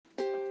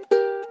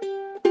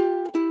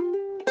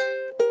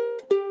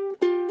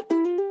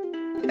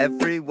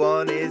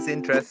Everyone is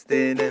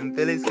interesting, and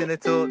Billy's gonna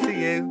talk to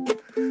you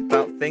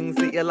about things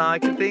that you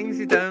like and things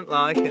you don't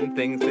like and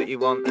things that you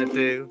want to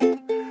do.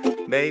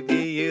 Maybe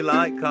you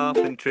like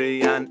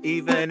carpentry, and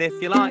even if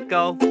you like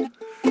golf,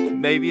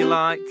 maybe you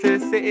like to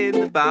sit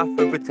in the bath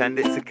and pretend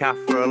it's a calf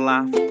for a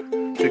laugh.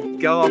 To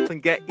go off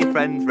and get your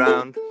friends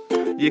round.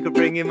 You could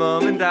bring your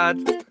mum and dad,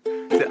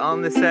 sit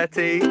on the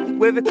settee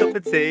with a cup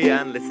of tea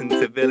and listen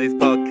to Billy's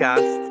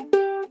podcast.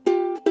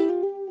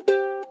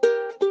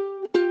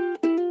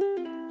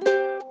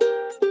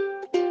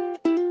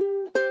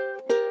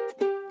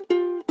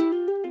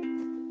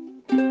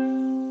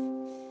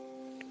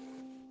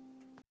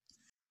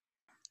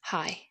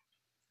 Hi,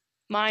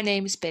 my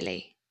name's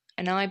Billy,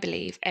 and I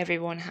believe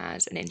everyone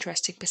has an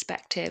interesting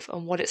perspective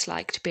on what it's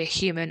like to be a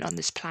human on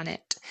this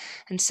planet.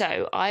 And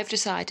so I've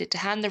decided to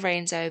hand the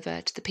reins over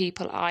to the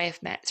people I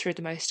have met through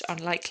the most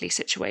unlikely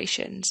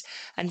situations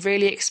and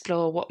really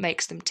explore what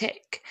makes them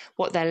tick,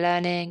 what they're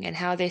learning, and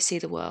how they see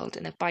the world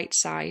in a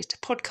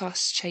bite-sized,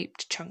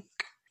 podcast-shaped chunk.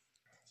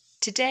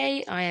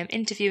 Today, I am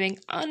interviewing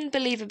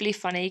unbelievably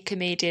funny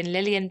comedian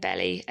Lillian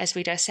Belly as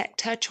we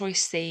dissect her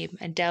choice theme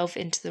and delve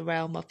into the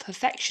realm of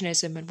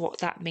perfectionism and what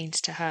that means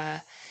to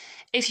her.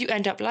 If you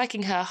end up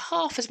liking her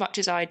half as much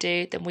as I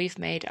do, then we've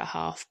made a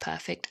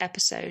half-perfect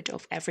episode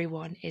of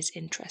Everyone is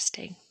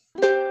Interesting.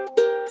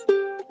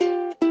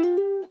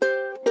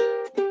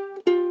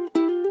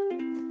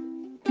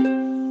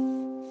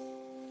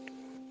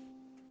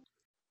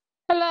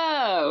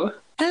 Hello.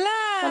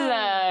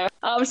 Hello.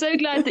 I'm so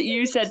glad that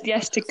you said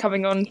yes to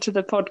coming on to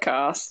the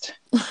podcast.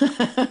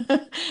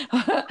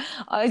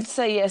 I'd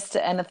say yes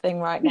to anything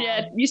right now.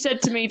 Yeah, you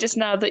said to me just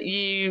now that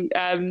you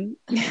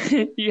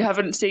you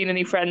haven't seen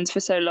any friends for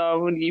so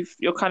long, and you've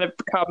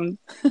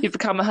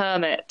become a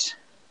hermit.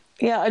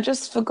 Yeah, I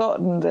just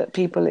forgotten that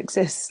people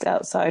exist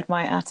outside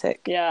my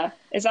attic. Yeah,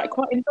 is that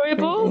quite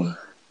enjoyable? Really.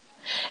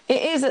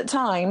 It is at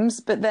times,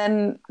 but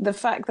then the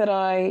fact that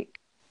I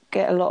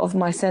get a lot of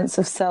my sense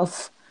of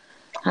self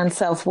and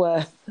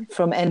self-worth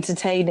from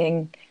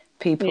entertaining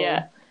people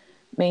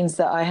means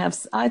that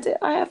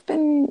I've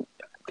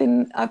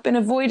been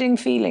avoiding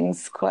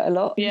feelings quite a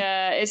lot.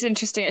 Yeah, it's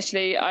interesting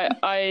actually.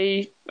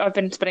 I've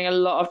been spending a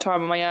lot of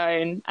time on my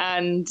own,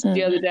 and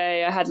the other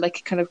day I had like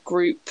a kind of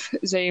group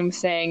Zoom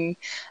thing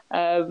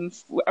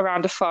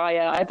around a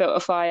fire. I built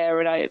a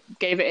fire and I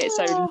gave it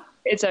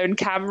its own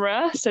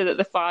camera so that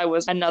the fire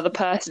was another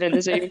person in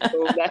the Zoom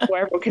call. Therefore,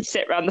 everyone could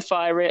sit around the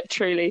fire.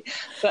 Truly,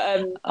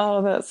 but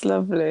oh, that's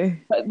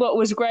lovely. But what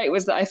was great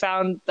was that I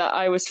found that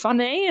I was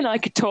funny and I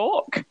could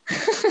talk.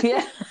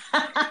 Yeah.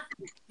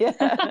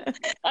 Yeah,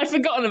 I'd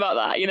forgotten about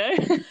that, you know.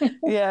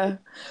 Yeah,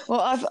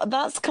 well,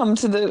 that's come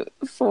to the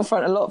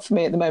forefront a lot for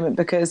me at the moment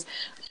because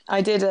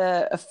I did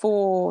a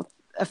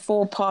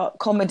 4-part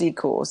comedy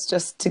course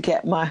just to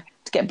get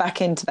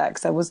back into that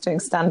because I was doing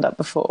stand-up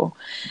before,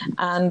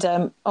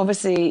 and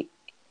obviously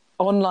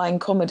online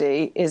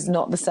comedy is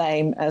not the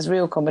same as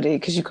real comedy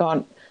because you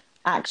can't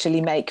actually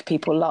make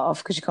people laugh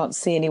because you can't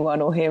see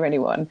anyone or hear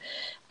anyone,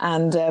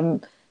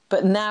 and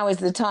but now is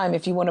the time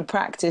if you want to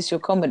practice your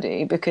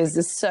comedy because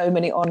there's so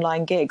many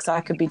online gigs. I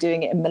could be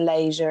doing it in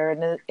Malaysia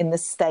and in the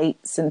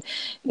States and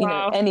you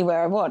know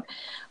anywhere I want,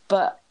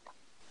 but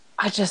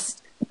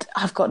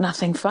I've got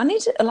nothing funny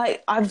to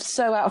like. I'm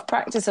so out of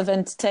practice of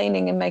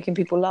entertaining and making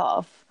people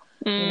laugh,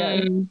 you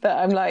know, that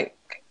I'm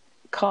like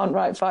can't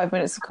write 5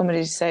 minutes of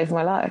comedy to save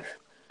my life.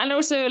 And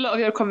also a lot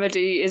of your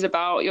comedy is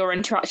about your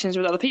interactions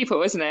with other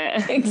people, isn't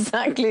it?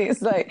 Exactly.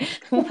 It's like,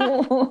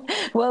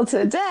 well,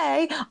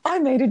 today I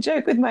made a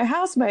joke with my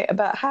housemate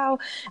about how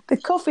the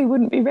coffee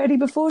wouldn't be ready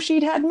before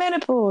she'd had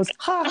menopause.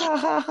 Ha, ha,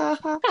 ha, ha,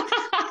 ha.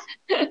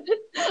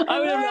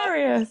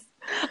 Hilarious.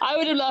 I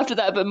would have laughed at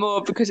that a bit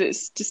more because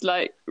it's just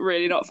like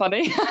really not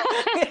funny.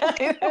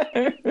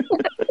 But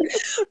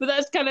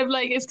that's kind of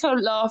like, it's kind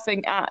of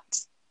laughing at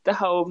the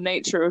whole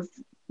nature of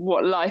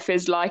what life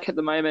is like at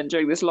the moment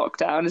during this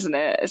lockdown, isn't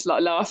it? It's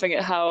like laughing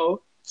at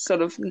how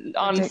sort of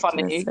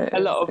unfunny a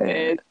lot of it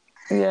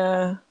is.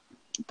 Yeah.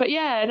 But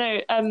yeah,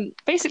 no,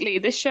 basically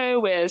this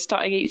show we're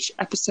starting each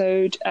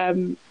episode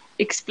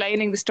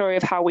explaining the story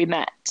of how we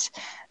met.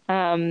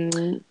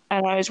 And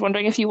I was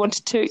wondering if you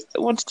wanted to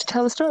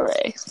tell the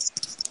story.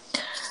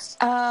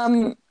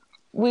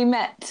 We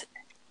met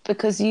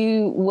because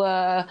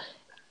you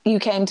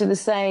came to the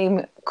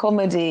same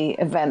comedy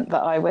event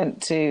that I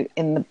went to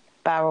in the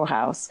Barrel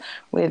House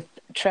with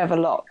Trevor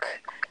Locke,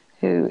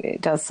 who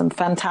does some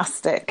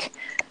fantastic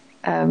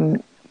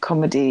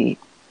comedy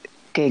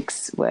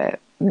gigs where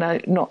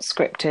not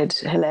scripted,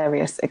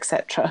 hilarious,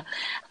 etc.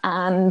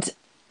 And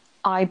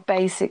I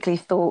basically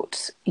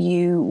thought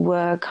you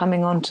were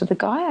coming on to the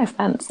guy I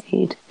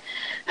fancied.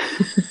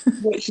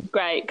 Which is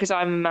great because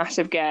I'm a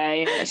massive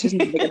gay and it's just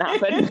never going to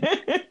happen.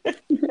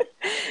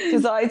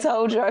 Because I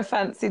told you I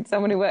fancied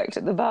someone who worked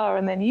at the bar,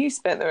 and then you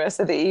spent the rest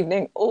of the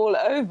evening all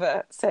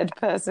over said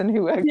person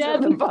who worked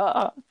at the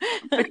bar.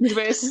 Because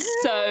we're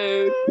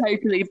so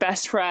totally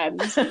best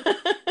friends.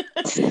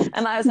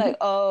 And I was like,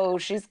 oh,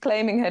 she's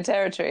claiming her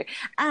territory.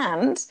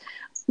 And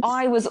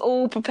I was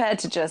all prepared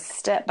to just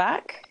step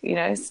back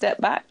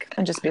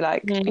and just be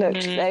like, look,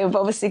 they've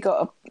obviously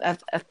got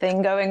a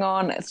thing going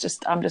on.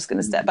 I'm just going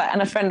to step back.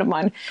 And a friend of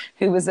mine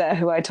who was there,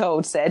 who I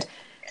told, said,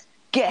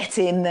 get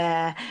in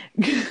there.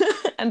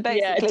 And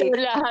basically,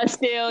 don't let her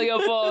steal your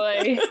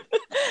boy.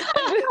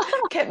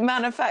 kept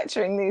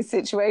manufacturing these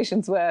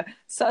situations where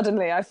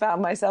suddenly I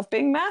found myself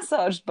being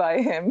massaged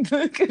by him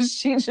because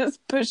she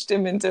just pushed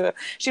him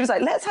she was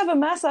like, let's have a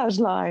massage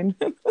line.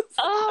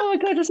 Oh my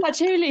God, was that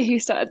Julie who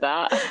started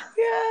that?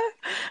 Yeah.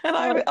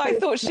 And I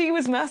thought she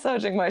was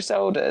massaging my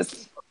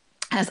shoulders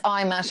as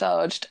I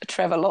massaged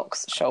Trevor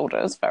Locke's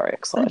shoulders. Very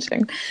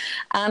exciting.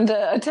 And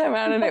I turned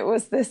around and it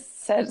was this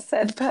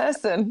said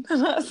person.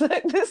 And I was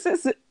like, this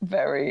is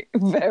very,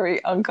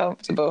 very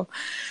uncomfortable.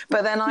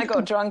 But then I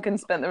got drunk and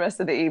spent the rest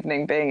of the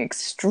evening being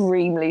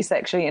extremely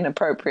sexually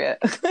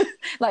inappropriate,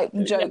 like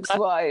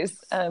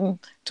jokes-wise,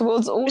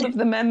 towards all of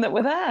the men that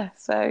were there.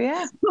 So,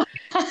 yeah.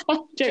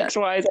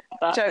 Jokes-wise.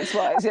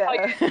 Jokes-wise, yeah.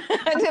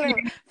 I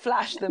didn't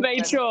flash them.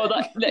 Made sure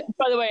that,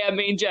 by the way, I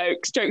mean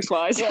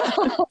jokes-wise. Yeah.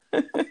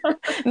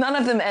 None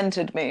of them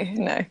entered me,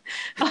 no.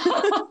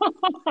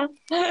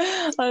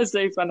 That's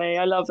so funny.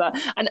 I love that.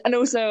 And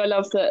also I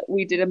love that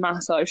we did a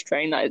massage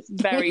train. That is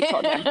very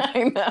Tottenham.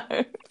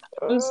 I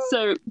know.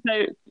 So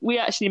we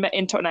actually met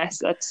in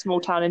Totnes, a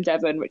small town in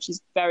Devon, which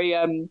is very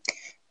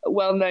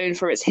well known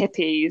for its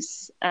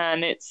hippies,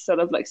 and it's sort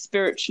of like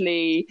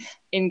spiritually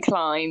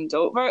inclined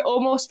or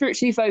more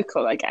spiritually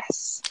vocal, I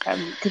guess,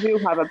 because we all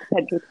have a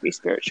potential to be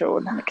spiritual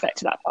and connect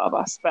to that part of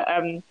us. But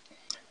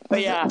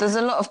yeah, there's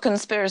a lot of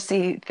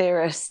conspiracy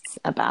theorists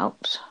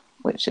about,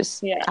 which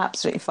is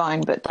absolutely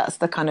fine, but that's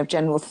the kind of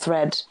general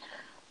thread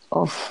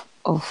of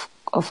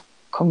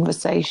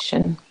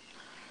conversation.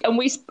 And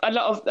a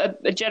lot of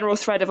a general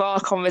thread of our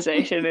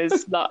conversation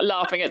is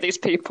laughing at these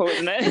people,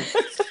 isn't it?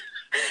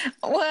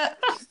 Well,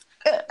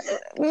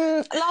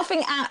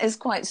 laughing at is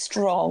quite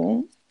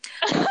strong.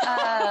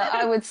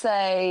 I would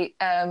say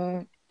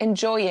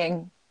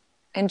enjoying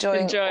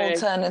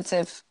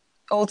alternative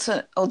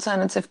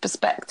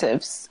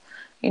perspectives.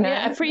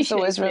 There's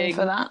always room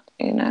for that.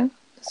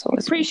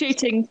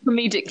 Appreciating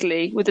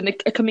comedically with a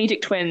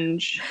comedic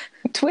twinge.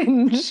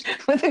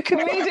 With a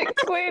comedic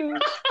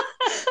twinge.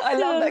 I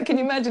love that. Can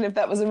you imagine if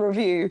that was a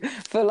review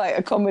for like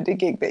a comedy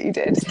gig that you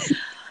did?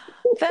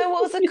 There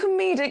was a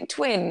comedic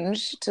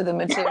twinge to the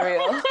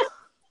material.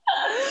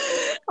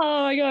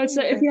 Oh my God.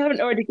 So if you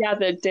haven't already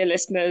gathered, dear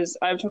listeners,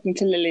 I'm talking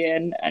to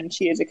Lillian, and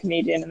she is a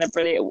comedian and a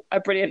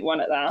brilliant one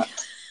at that.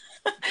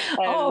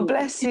 Oh,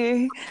 bless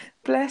you.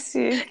 Bless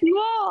you. You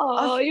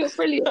are. You're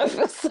brilliant. I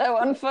feel so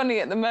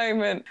unfunny at the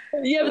moment.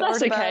 Yeah, but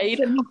that's okay. You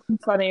don't have to be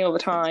funny all the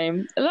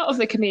time. A lot of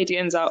the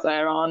comedians out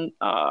there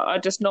are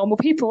just normal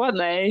people, aren't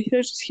they?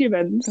 They're just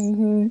humans.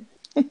 Mm-hmm.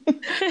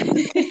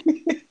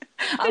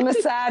 I'm a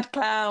sad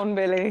clown,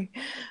 Billy.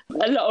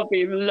 A lot of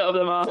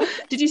them are.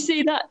 Did you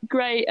see that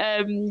great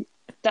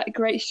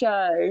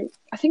show?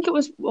 I think it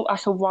was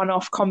like a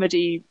one-off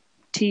comedy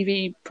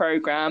TV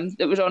program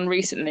that was on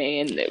recently,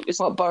 and it was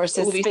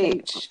Boris's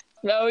speech.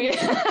 Oh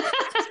yeah.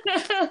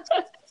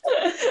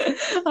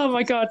 Oh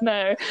my God,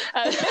 no.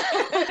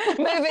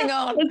 Moving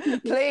on,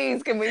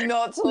 please. Can we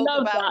not talk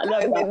about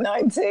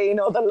COVID-19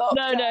 or the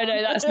lockdown?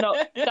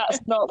 No.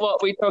 That's not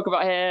what we talk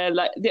about here.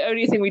 Like, the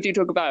only thing we do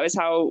talk about is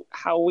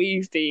how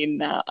we've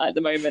been at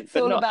the moment. It's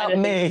all about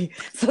me.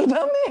 It's all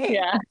about me.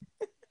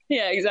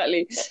 Yeah,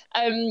 exactly.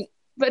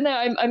 But no,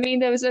 I mean,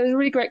 there was a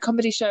really great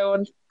comedy show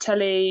on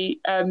telly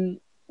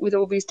with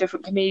all these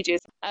different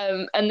comedians,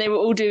 and they were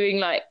all doing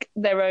like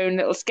their own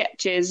little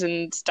sketches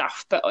and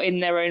stuff, but in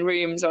their own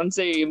rooms on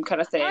Zoom,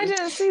 kind of thing. I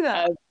didn't see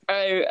that.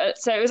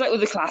 So it was like all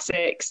the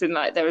classics, and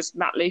like there was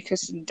Matt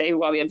Lucas and Dave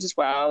Williams as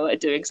well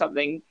doing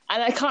something,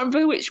 and I can't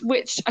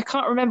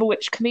remember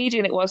which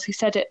comedian it was who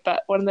said it,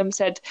 but one of them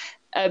said.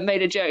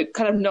 Made a joke,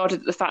 kind of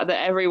nodded at the fact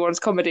that everyone's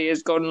comedy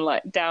has gone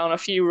like down a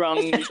few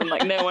rungs, and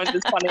like no one's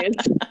as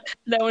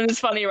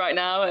funny right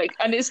now.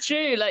 And it's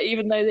true. Like,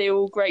 even though they're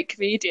all great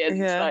comedians,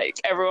 like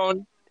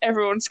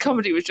everyone's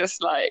comedy was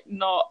just like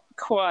not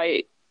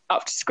quite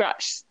up to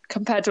scratch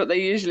compared to what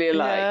they usually are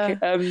like.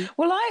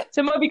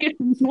 So it might be good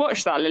to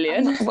watch that,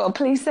 Lillian. Well,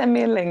 please send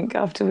me a link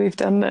after we've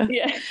done this.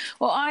 Yeah.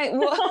 Well,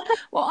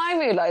 I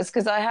realised,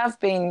 because I have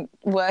been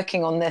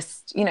working on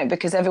this,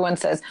 because everyone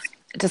says,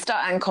 to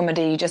start out in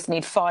comedy, you just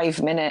need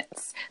 5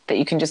 minutes that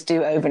you can just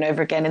do over and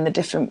over again in the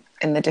different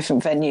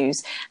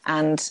venues.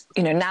 And,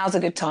 now's a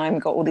good time.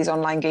 Got all these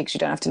online gigs. You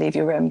don't have to leave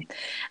your room.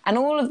 And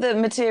all of the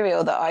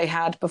material that I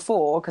had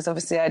before, because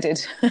obviously I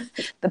did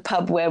the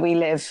pub where we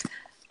live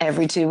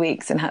every 2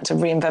 weeks and had to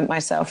reinvent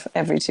myself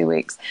every 2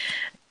 weeks.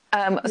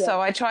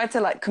 So I tried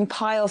to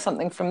compile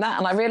something from that.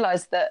 And I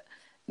realized that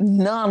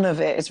none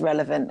of it is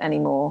relevant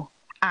anymore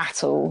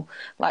at all.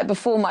 Like,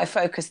 before, my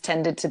focus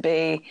tended to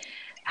be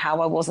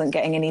how I wasn't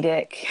getting any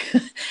dick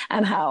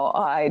and how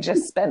I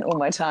just spent all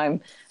my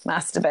time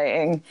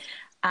masturbating.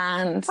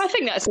 And I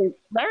think that's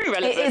very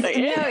relevant.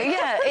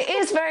 it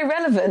is very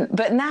relevant.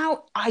 But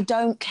now I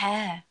don't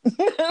care.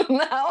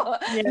 now,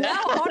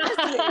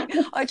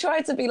 honestly, I try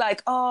to be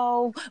like,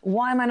 oh,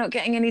 why am I not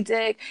getting any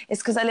dick?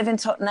 It's because I live in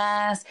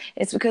Totnes.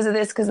 It's because of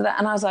this, because of that.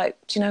 And I was like,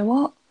 do you know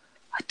what?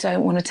 I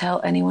don't want to tell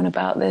anyone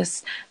about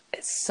this.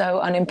 It's so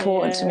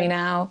unimportant to me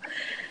now.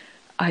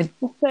 I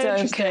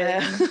don't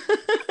care.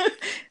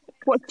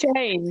 What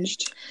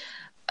changed?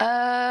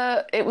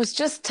 It was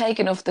just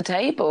taken off the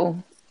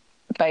table,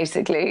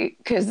 basically,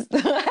 because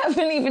I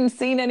haven't even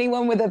seen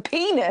anyone with a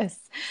penis.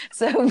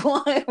 So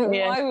why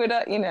would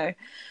I,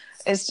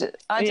 it's just,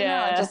 I don't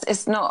know.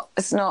 It's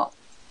not,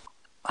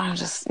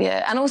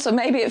 and also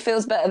maybe it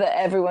feels better that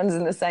everyone's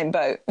in the same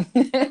boat,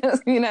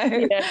 There's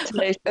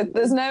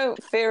no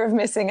fear of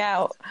missing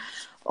out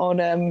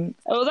on,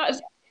 well,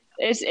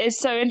 it's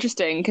so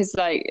interesting because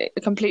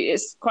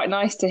it's quite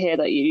nice to hear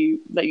that you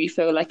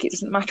feel like it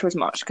doesn't matter as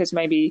much, because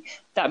maybe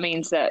that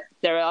means that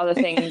there are other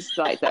things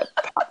like that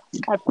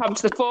have come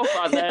to the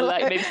forefront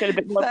that maybe feel a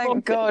bit more thank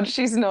important. God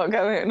she's not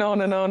going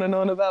on and on and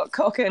on about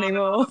cock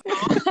anymore.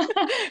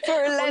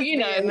 For a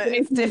lesbian,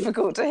 it's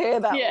difficult to hear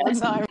that all the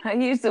time. I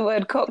use the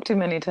word cock too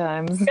many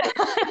times.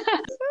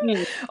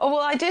 Oh,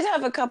 well, I did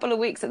have a couple of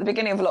weeks at the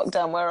beginning of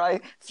lockdown where I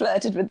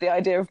flirted with the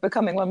idea of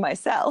becoming one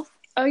myself.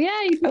 Oh yeah,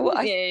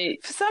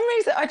 for some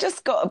reason I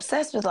just got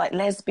obsessed with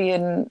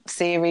lesbian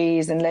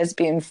series and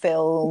lesbian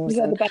films,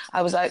 and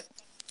I was like,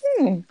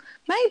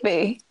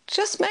 maybe,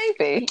 just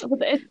maybe.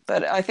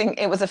 But I think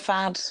it was a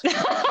fad.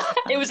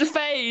 It was a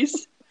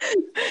phase.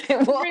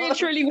 It really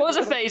truly was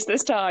a phase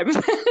this time.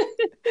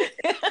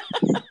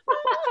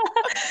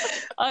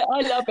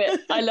 I love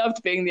it. I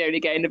loved being the only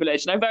gay in the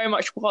village, and I very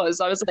much was.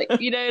 I was like,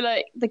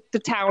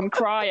 the town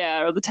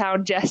crier or the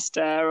town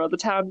jester or the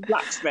town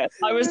blacksmith.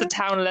 I was the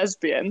town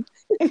lesbian.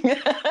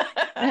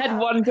 I had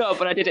one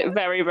job and I did it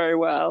very, very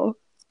well.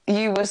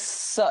 You were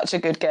such a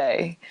good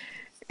gay.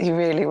 You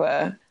really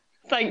were.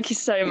 Thank you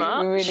so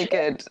much. You were really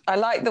good. I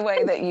like the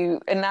way that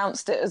you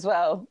announced it as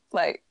well,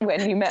 like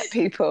when you met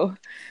people,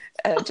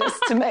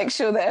 just to make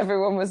sure that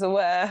everyone was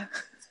aware.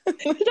 Did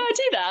I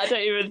do that? I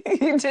don't even...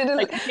 You did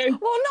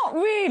well, not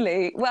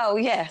really. Well,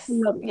 yes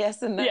and no. Yes,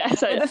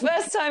 the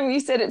first time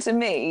you said it to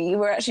me, you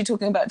were actually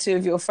talking about two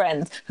of your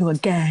friends who are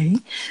gay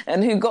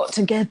and who got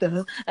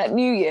together at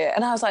New Year,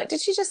 and I was like,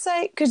 did she just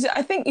say... Because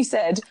I think you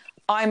said,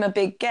 I'm a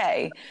big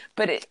gay,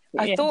 but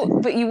I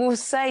thought, but you were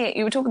saying,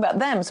 you were talking about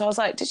them, so I was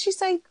like, did she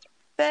say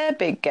they're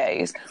big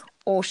gays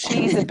or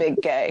she's a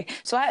big gay?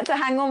 So I had to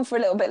hang on for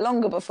a little bit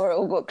longer before it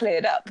all got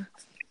cleared up.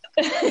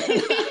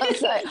 I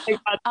was like,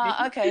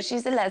 okay,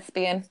 she's a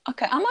lesbian.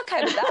 Okay, I'm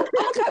okay with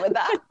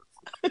that.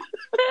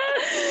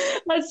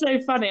 That's so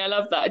funny. I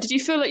love that. Did you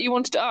feel like you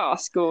wanted to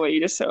ask, or were you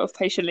just sort of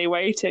patiently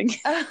waiting?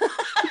 I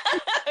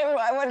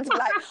wanted to be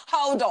like,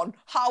 hold on.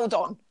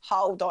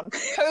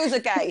 Who's a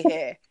gay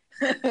here?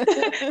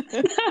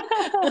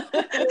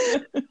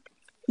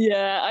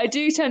 Yeah, I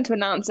do tend to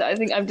announce it. I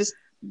think it's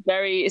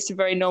a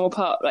very normal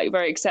part,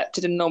 very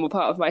accepted and normal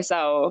part of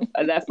myself,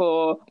 and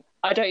therefore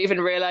I don't even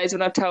realise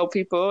when I tell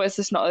people. It's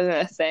just not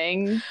a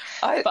thing.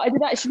 But I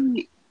did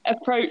actually I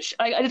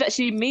did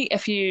actually meet a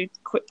few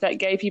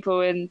gay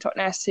people in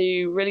Totnes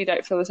who really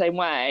don't feel the same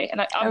way. And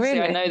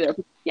obviously I know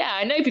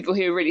I know people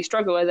who really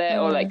struggle with it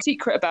or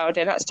secret about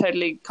it. That's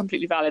totally,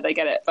 completely valid. I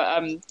get it. But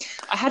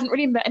I hadn't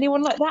really met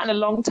anyone like that in a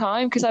long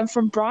time because I'm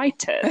from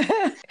Brighton,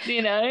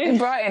 In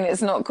Brighton,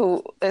 it's not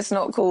cool. It's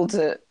not cool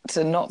to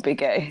not be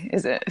gay,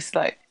 is it? It's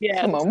like,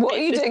 come on, what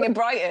are you doing in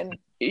Brighton?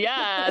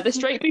 Yeah, the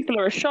straight people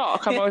are a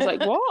shock. I'm always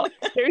like, what?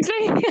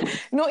 Seriously?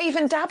 Not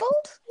even dabbled?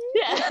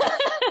 Yeah.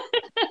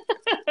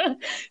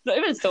 Not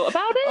even thought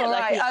about it. All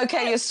right,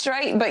 okay, you're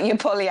straight, but you're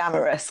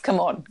polyamorous. Come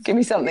on, give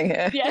me something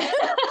here. Yeah.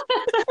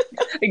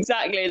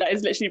 Exactly. That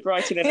is literally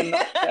Brighton in a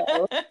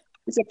nutshell.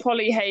 It's a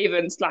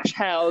polyhaven /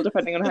 hell,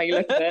 depending on how you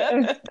look at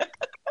it.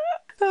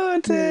 Oh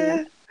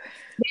dear.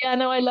 Yeah,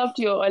 no, I loved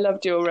your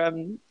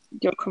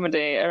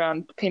comedy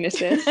around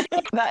penises.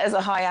 That is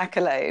a high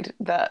accolade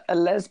that a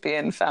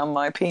lesbian found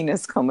my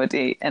penis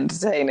comedy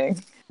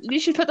entertaining. You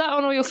should put that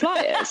on all your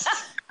flyers.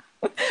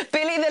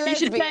 Billy the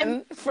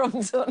lesbian from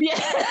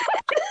Totnes.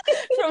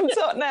 From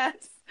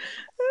Totnes.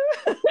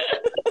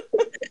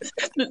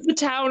 The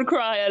town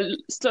crier.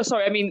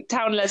 Sorry, I mean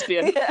town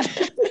lesbian. Yeah.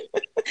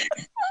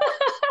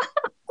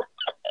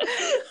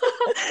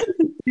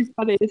 It's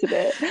funny, isn't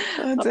it?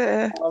 Oh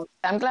dear.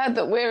 I'm glad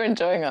that we're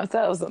enjoying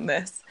ourselves on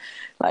this.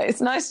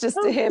 It's nice just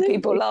to hear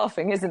people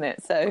laughing, isn't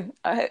it? So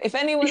if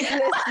anyone's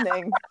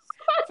listening,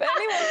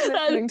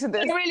 to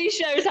this, it really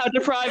shows how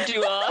deprived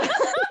you are.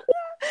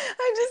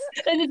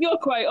 And your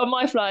quote on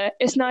my flyer: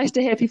 "It's nice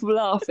to hear people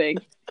laughing,"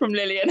 from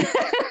Lillian.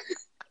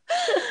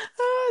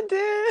 Oh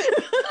dear.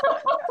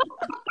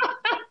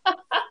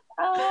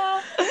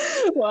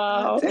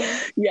 Wow.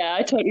 Yeah,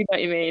 I totally know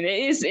what you mean.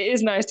 It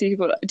is nice to hear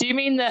people. Do you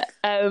mean that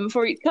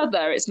for each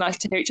other it's nice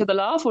to hear each other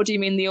laugh, or do you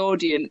mean the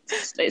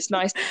audience? It's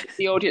nice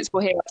the audience will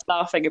hear us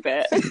laughing a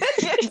bit.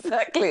 Yeah,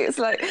 exactly. It's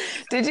like,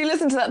 did you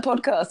listen to that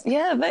podcast?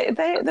 Yeah,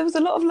 there was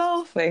a lot of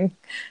laughing.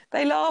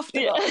 They laughed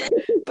a lot,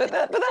 but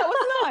that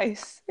was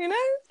nice, you know.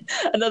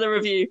 Another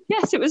review.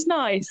 Yes, it was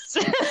nice.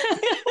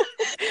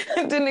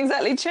 It didn't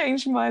exactly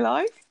change my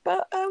life,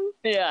 but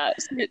yeah,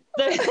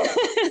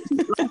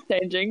 life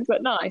changing,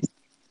 but nice.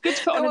 Good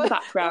to put on in the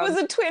background. It was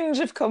a twinge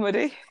of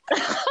comedy.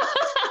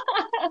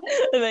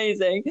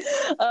 Amazing.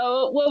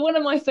 Well, one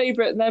of my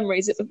favourite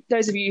memories,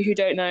 those of you who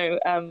don't know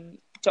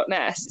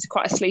Totnes, it's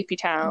quite a sleepy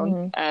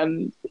town,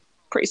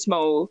 pretty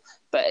small,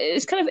 but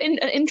it's kind of an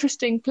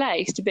interesting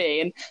place to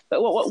be.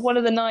 But one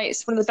of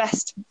the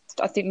best,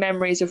 I think,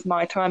 memories of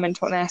my time in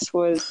Totnes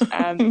was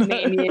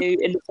me and you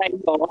in the Bay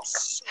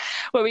Horse,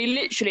 where we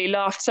literally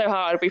laughed so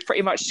hard we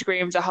pretty much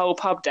screamed the whole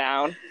pub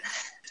down.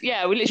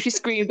 Yeah, we literally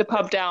screamed the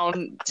pub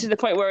down to the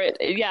point where it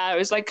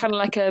was like kind of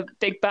like a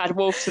big bad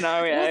wolf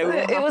scenario.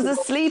 It was a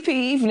sleepy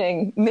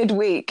evening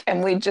midweek,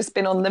 and we'd just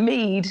been on the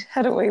mead,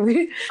 hadn't we?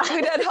 We'd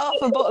had half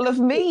a bottle of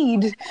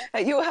mead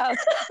at your house.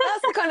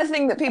 That's the kind of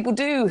thing that people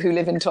do who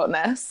live in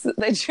Totnes.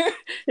 They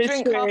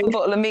drink half a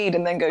bottle of mead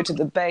and then go to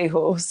the Bay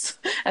Horse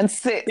and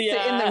sit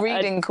in the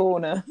reading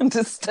corner and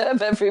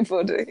disturb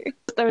everybody.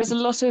 There is a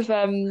lot of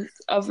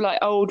like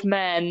old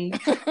men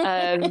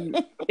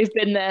who've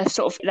been there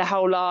sort of their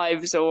whole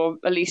lives, or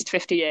at least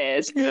 50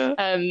 years. Yeah.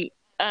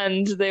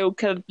 And they all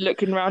kind of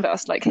looking around at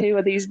us like, who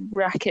are these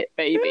racket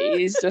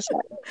babies? Just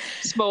like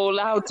small,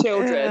 loud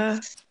children. Yeah.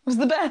 It was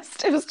the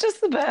best. It was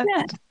just the best.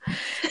 Yeah.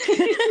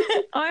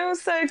 I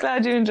was so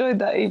glad you enjoyed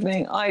that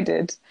evening. I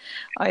did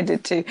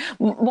too.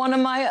 One of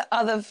my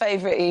other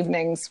favourite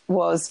evenings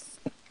was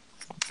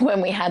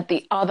when we had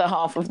the other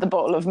half of the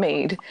bottle of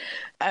mead.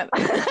 And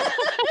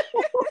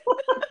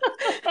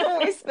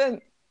we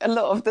spent a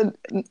lot of the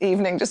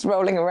evening just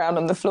rolling around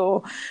on the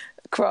floor,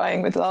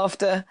 crying with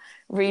laughter,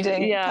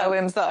 reading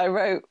poems that I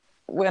wrote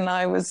when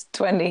I was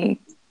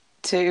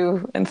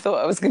 22 and thought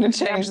I was going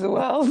to change the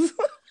world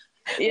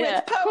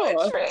with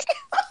poetry.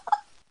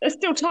 There's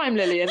still time,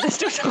 Lillian. There's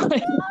still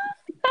time.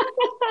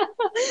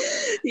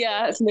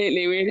 Yeah,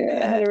 absolutely. We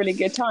had a really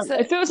good time. So,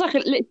 it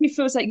literally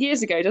feels like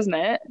years ago, doesn't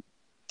it?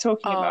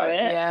 Talking about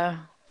it. Yeah,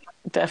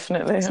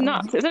 definitely. It's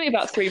nuts. It's only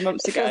about 3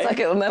 months ago. Feels like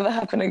it'll never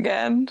happen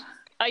again.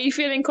 Are you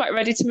feeling quite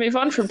ready to move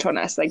on from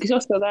Totnes then? Because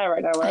you're still there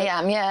right now, right? I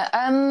am,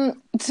 yeah.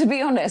 To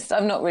be honest,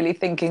 I'm not really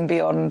thinking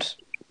beyond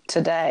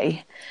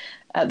today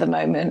at the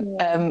moment.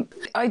 Yeah.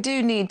 I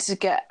do need to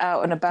get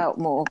out and about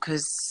more,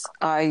 because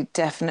I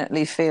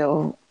definitely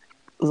feel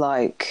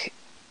like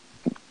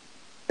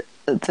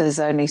there's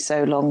only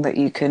so long that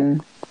you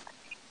can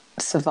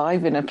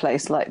survive in a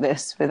place like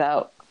this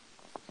without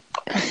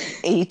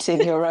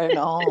eating your own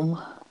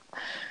arm.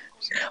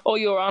 Or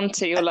your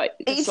auntie, or like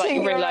just eating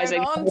like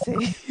realizing your own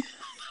auntie.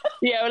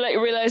 Yeah, or like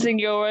realizing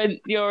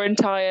your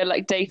entire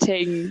like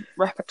dating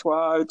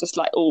repertoire just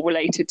like all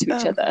related to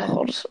each other.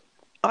 God.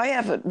 I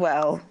haven't.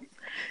 Well,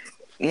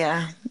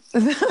 yeah.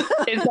 In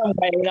some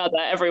way or another,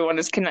 everyone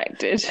is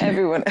connected.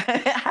 Everyone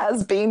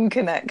has been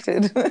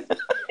connected.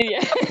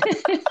 Yeah.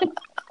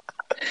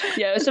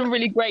 Yeah, there's some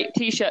really great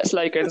T-shirt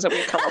slogans that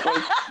we've come up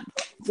with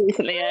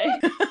recently, eh?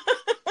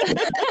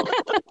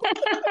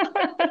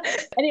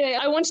 Anyway,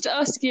 I wanted to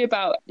ask you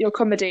about your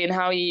comedy and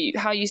how you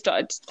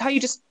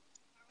just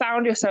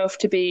found yourself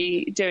to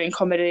be doing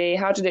comedy.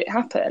 How did it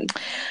happen?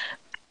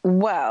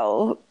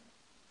 Well,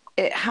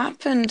 it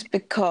happened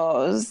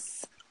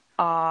because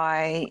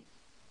I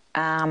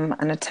am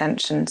an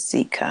attention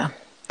seeker,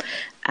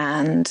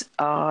 and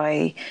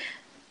I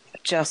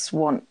just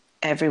want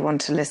everyone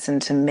to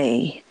listen to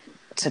me,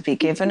 to be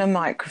given a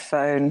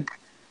microphone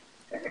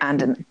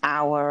and an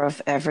hour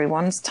of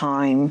everyone's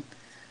time,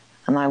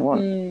 and I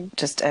want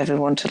just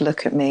everyone to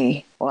look at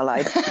me while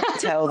I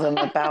tell them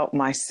about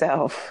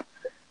myself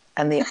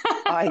and the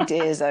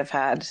ideas I've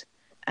had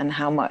and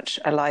how much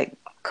I like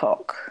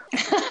cock.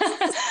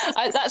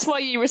 That's why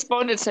you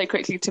responded so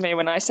quickly to me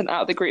when I sent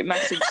out the group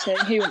message saying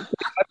who wants to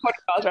do my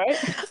podcast, right?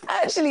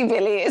 Actually,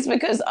 Billy, it's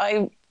because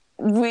I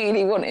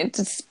really wanted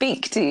to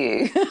speak to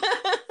you.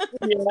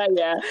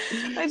 Yeah.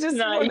 I just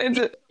wanted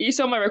to... You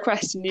saw my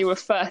request and you were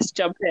first to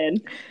jump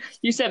in.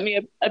 You sent me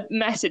a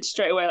message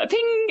straight away, like,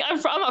 ping, I'm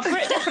up for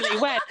it, definitely.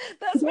 When?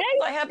 That's because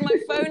I had my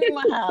phone in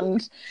my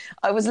hand.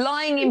 I was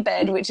lying in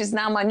bed, which is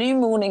now my new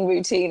morning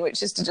routine,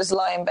 which is to just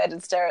lie in bed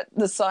and stare at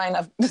the sign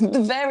of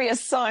the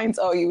various signs.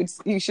 Oh,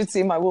 you should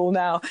see my wall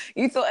now.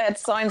 You thought I had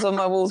signs on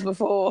my walls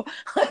before,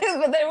 but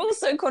they're all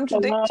so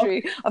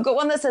contradictory. I've got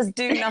one that says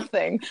do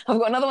nothing. I've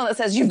got another one that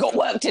says you've got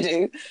work to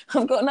do.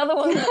 I've got another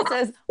one that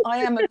says I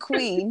am a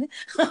queen.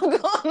 I've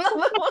got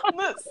another one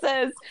that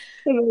says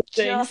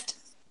just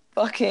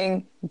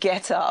fucking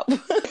get up.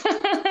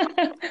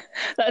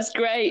 That's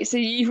great. So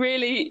you've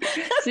really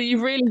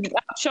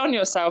outshone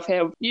yourself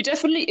here. You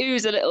definitely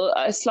ooze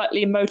a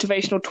slightly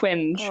motivational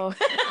twinge. Oh,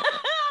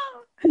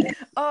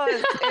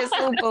 it's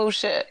all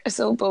bullshit. It's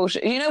all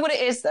bullshit. You know what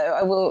it is, though?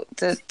 I will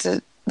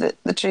to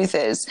the truth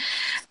is,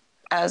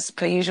 as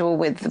per usual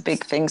with the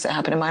big things that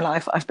happen in my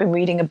life, I've been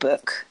reading a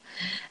book.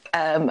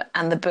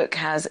 And the book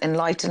has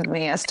enlightened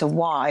me as to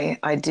why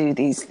I do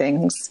these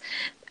things.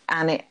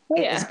 And it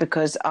is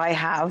because I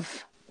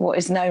have what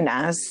is known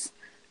as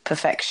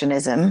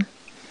perfectionism.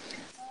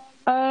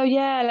 Oh,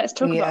 yeah, let's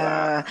talk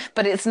about that.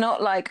 But it's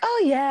not like,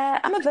 oh, yeah,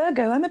 I'm a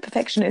Virgo, I'm a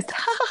perfectionist.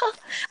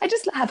 I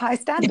just have high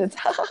standards.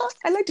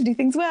 I like to do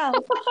things well.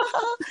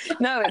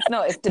 No, it's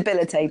not. It's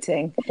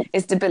debilitating.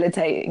 It's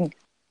debilitating.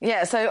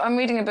 Yeah, so I'm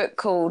reading a book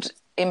called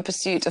In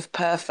Pursuit of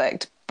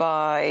Perfect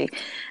by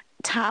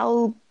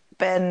Tal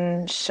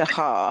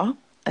Ben-Shahar,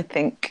 I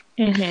think.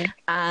 Mm-hmm.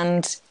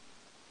 And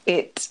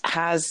it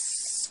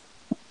has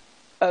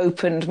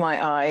opened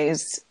my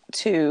eyes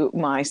to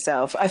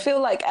myself. I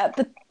feel like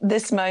at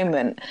this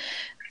moment,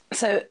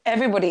 so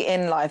everybody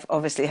in life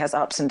obviously has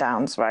ups and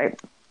downs, right?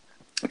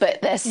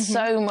 But they're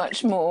so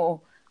much more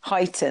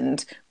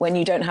heightened when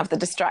you don't have the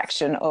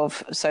distraction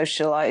of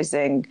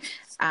socializing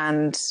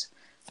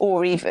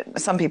or even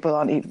some people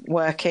aren't even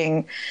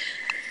working,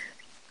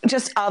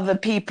 just other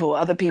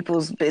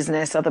people's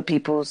business, other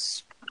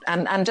people's,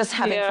 and just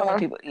having fun with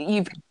people.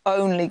 You've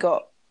only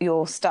got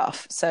your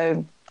stuff.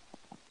 So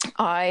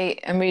I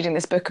am reading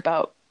this book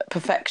about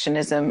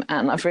perfectionism,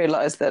 and I've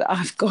realized that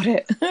I've got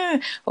it.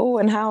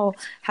 And how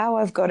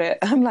I've got it.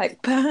 I'm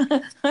like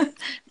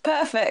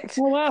perfect.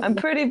 Oh, wow. I'm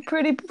pretty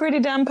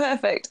damn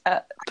perfect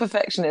at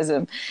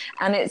perfectionism.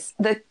 And it's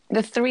the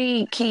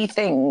three key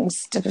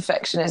things to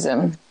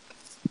perfectionism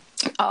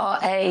are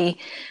a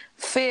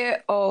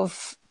fear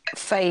of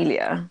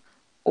failure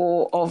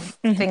or of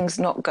things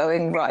not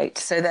going right.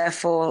 So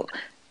therefore,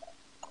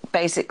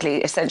 basically,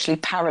 essentially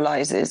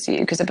paralyzes you,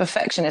 because a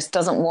perfectionist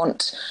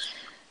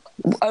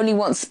only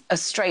wants a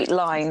straight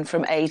line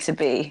from A to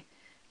B.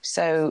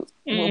 So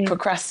will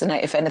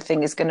procrastinate if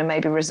anything is going to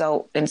maybe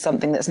result in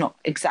something that's not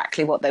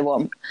exactly what they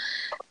want.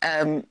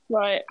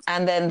 Right.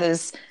 And then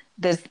there's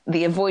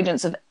the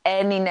avoidance of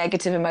any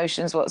negative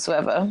emotions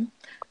whatsoever,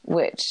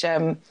 which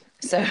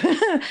so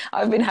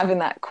I've been having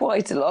that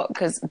quite a lot,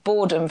 because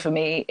boredom for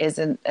me is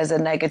a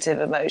negative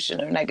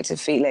emotion or a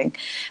negative feeling.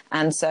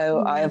 And so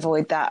I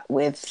avoid that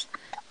with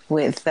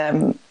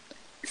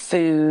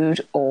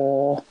food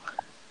or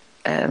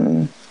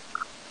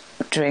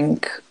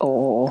drink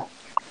or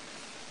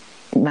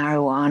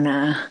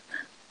marijuana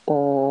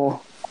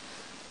or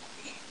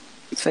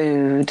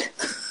food.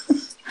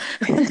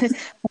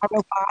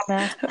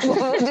 Marijuana.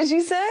 What did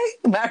you say?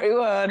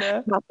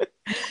 Marijuana.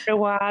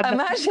 Marijuana.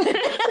 Imagine.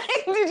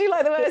 Did you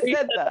like the way I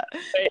said that?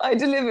 I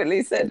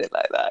deliberately said it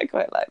like that. I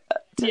quite like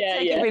that.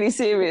 Take it really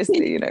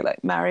seriously,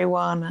 like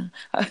marijuana.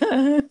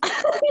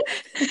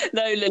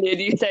 No, Lillian,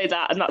 you say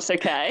that, and that's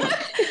okay.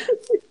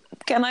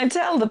 Can I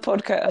tell the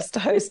podcast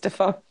host to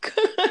fuck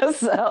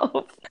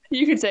herself?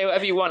 You can say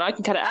whatever you want. I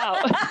can cut it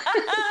out.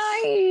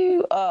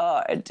 You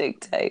are a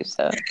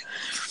dictator.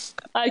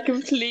 I'm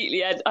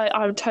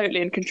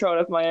totally in control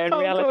of my own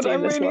reality. God,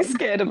 I'm really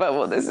scared about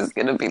what this is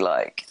going to be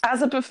like.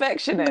 As a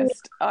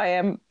perfectionist, I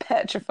am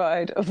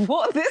petrified of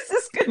what this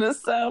is going to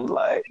sound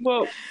like.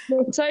 Well,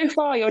 so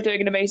far you're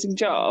doing an amazing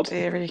job. Oh,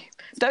 dearie.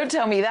 Don't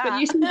tell me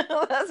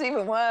that. That's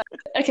even worse.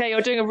 Okay, you're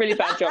doing a really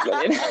bad job,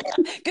 Lillian.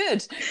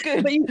 Good.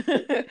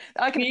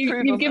 I can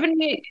improve.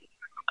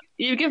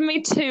 You've given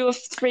me 2 of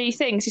 3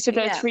 things. You said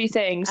those 3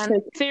 things.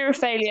 So fear of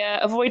failure,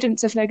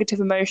 avoidance of negative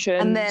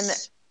emotions. And then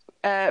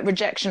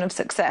rejection of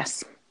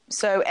success.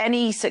 So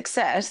any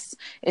success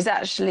is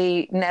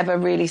actually never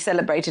really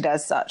celebrated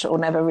as such, or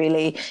never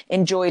really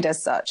enjoyed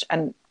as such,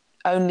 and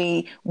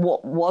only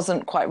what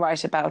wasn't quite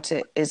right about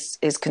it is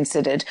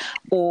considered,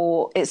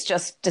 or it's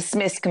just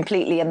dismissed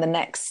completely, and the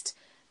next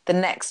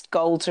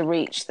goal to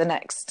reach, the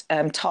next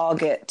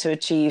target to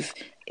achieve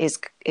is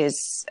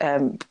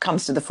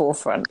comes to the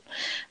forefront.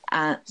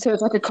 So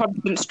it's like a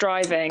constant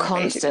striving,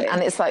 basically.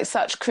 And it's like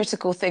such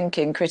critical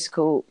thinking,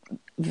 critical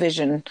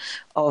vision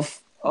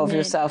of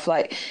yourself.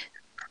 Like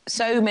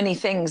so many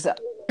things that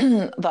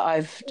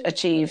I've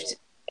achieved.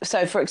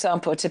 So, for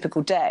example, a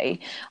typical day,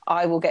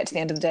 I will get to the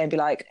end of the day and be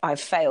like, I've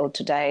failed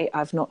today.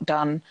 I've not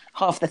done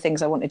half the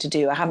things I wanted to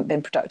do. I haven't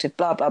been productive,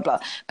 blah, blah, blah.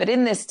 But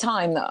in this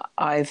time that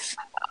I've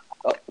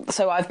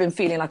been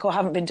feeling like, I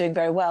haven't been doing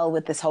very well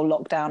with this whole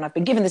lockdown. I've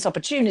been given this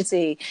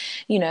opportunity.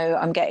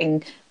 I'm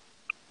getting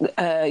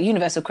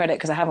universal credit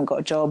because I haven't got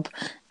a job,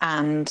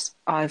 and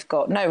I've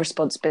got no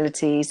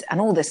responsibilities,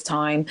 and all this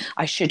time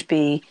I should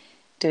be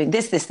doing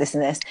this,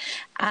 and this,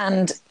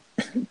 and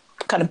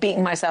kind of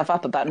beating myself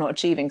up about not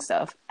achieving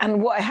stuff.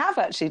 And what I have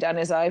actually done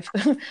is I've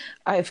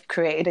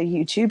created a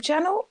YouTube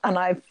channel, and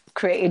I've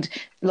created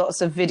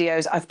lots of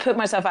videos. I've put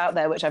myself out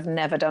there, which I've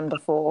never done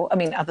before. I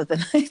mean, other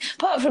than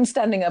apart from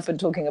standing up and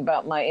talking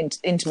about my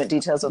intimate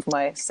details of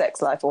my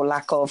sex life or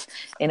lack of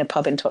in a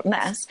pub in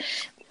Totnes.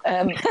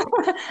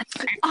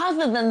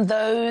 Other than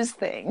those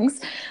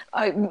things,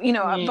 but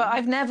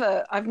I've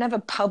never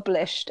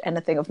published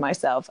anything of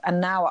myself, and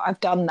now I've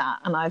done that,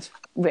 and I've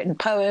written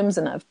poems,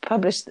 and I've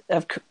put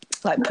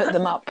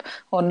them up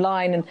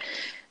online,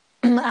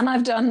 and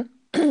I've done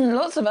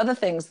lots of other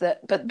things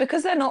but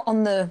because they're not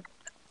on the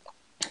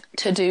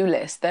to-do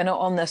list. They're not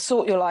on the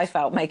sort your life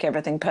out, make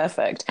everything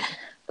perfect.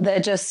 They're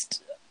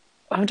just,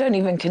 I don't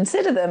even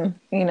consider them,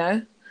 you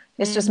know.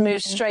 It's just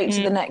move straight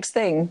to the next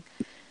thing.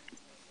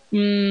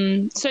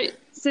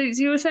 So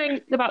you were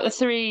saying about the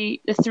three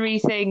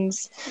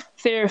things: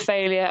 fear of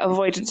failure,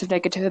 avoidance of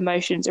negative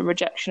emotions, and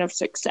rejection of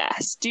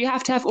success. Do you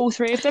have to have all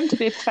three of them to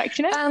be a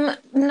perfectionist?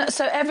 No,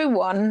 so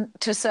everyone,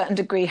 to a certain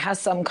degree, has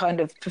some kind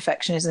of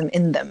perfectionism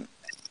in them.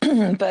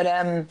 But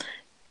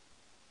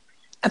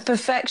a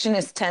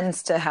perfectionist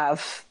tends to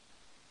have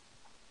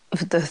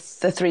the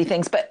three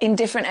things, but in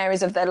different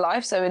areas of their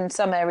life. So in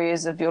some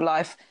areas of your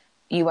life,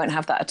 you won't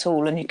have that at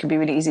all, and you can be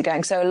really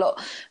easygoing. So a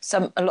lot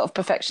of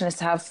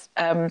perfectionists have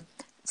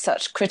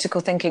such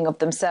critical thinking of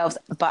themselves,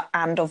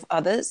 and of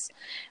others.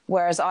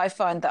 Whereas I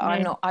find that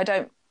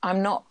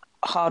I'm not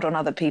hard on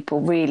other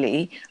people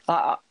really.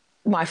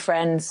 My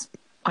friends,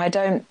 I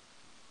don't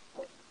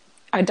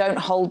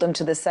hold them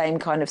to the same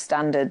kind of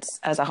standards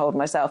as I hold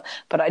myself.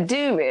 But I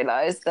do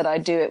realise that I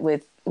do it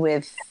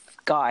with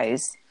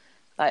guys.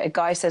 Like a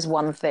guy says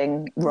one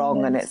thing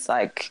wrong, and it's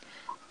like,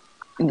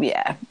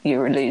 yeah,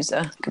 you're a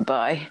loser.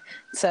 Goodbye.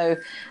 So,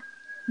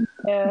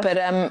 but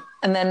and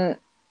then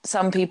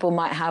some people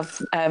might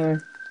have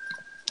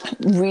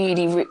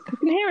really. You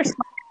can hear a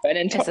siren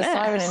in Totnes. It's a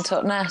siren in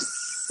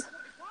Totnes.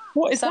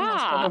 What is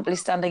Someone's that? probably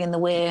standing in the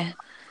weir.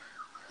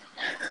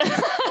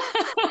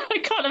 I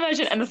can't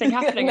imagine anything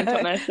happening in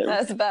Totnes.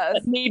 That's about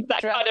as need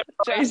that kind of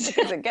drastic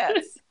as it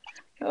gets.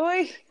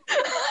 Oi.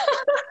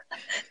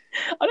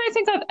 I don't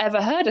think I've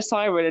ever heard a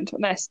siren in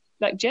Totnes,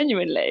 like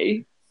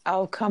genuinely.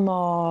 Oh, come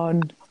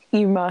on.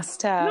 You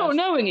must have. Not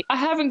knowing it. I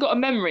haven't got a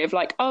memory of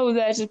like, oh,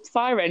 there's a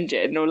fire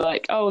engine, or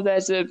like, oh,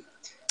 there's a...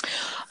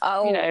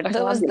 Oh, you know,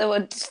 like there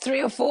were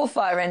 3 or 4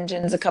 fire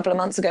engines a couple of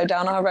months ago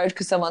down our road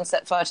because someone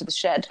set fire to the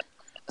shed.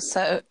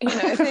 So, you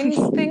know,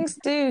 things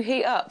do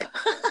heat up.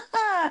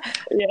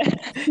 Yeah,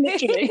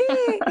 literally.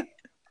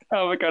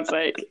 Oh, for God's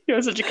sake.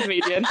 You're such a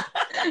comedian.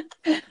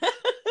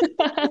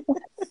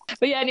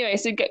 But yeah, anyway,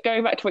 so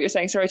going back to what you're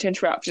saying, sorry to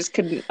interrupt,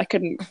 I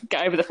couldn't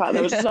get over the fact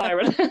there was a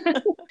siren.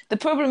 The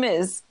problem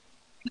is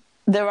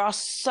there are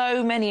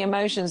so many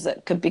emotions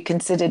that could be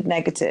considered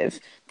negative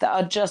that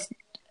are just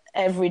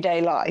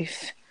everyday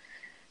life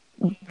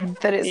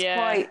that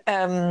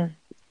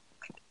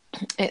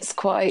it's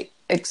quite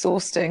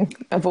exhausting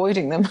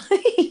avoiding them.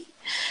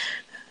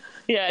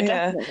 Yeah,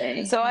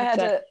 definitely. So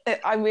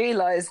I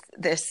realised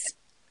this,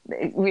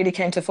 it really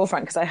came to the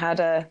forefront because I had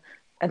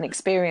an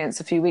experience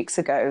a few weeks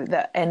ago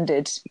that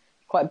ended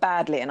quite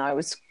badly, and I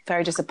was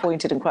very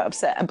disappointed and quite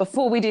upset. And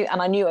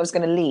I knew I was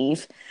going to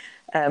leave,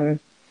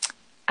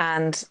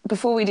 and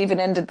before we'd even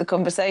ended the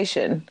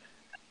conversation,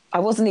 I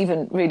wasn't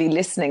even really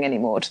listening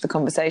anymore to the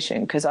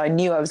conversation because I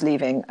knew I was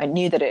leaving. I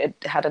knew that it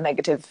had a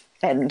negative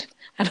end.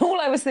 And all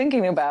I was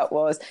thinking about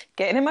was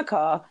getting in my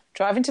car,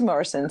 driving to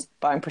Morrison's,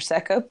 buying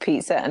Prosecco,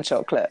 pizza and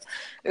chocolate.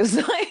 It's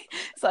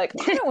like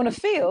I don't want to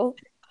feel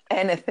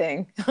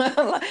anything.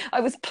 I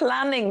was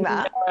planning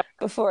that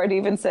before I'd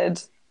even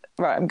said,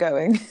 right, I'm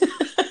going.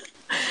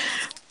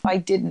 I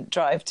didn't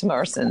drive to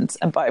Morrison's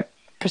and buy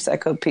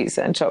Prosecco,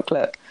 pizza and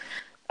chocolate.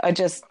 I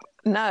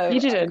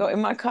got in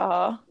my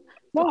car.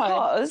 Why?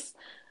 Because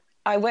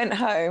I went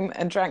home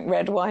and drank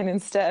red wine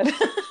instead.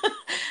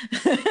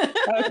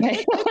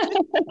 Okay.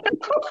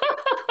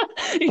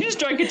 You just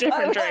drank a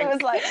different drink. I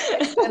was like,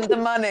 I spent the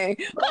money.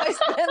 I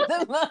spent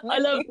the money. I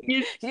love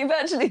you. You've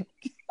actually...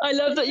 I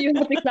love that you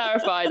had to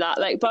clarify that.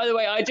 Like, by the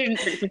way, I didn't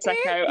drink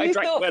Prosecco. I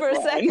drank red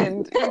wine.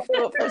 You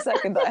thought for a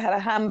second that I had a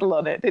handle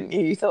on it, didn't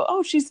you? You thought,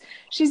 oh, she's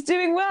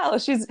doing well.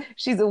 She's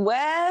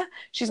aware.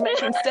 She's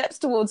making steps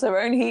towards her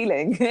own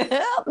healing.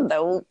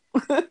 No.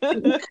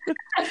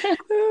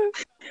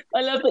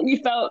 I love that you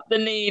felt the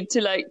need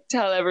to like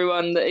tell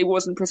everyone that it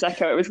wasn't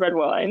Prosecco, it was red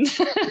wine.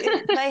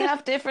 They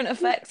have different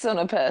effects on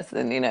a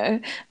person, you know.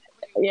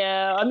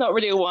 Yeah, I'm not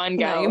really a wine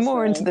gal. No, you're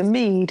more into the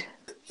mead.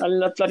 I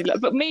bloody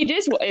love, but mead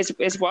is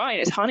wine.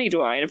 It's honeyed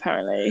wine,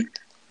 apparently.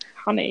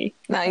 Honey.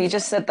 No, you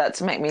just said that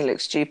to make me look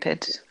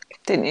stupid,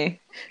 didn't you?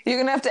 You're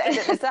going to have to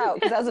edit this out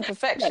because as a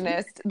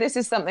perfectionist, this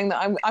is something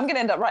that I'm going to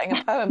end up writing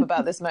a poem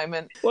about this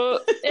moment. Well,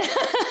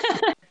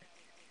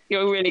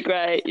 you're really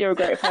great. You're a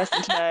great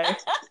person to know.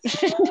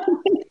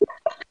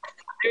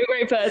 You're a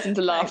great person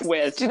to laugh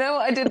with. Do you know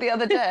what I did the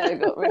other day? I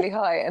got really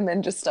high and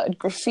then just started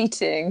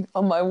graffitiing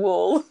on my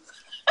wall.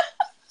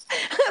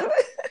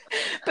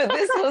 But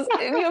this was,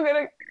 you're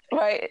going to,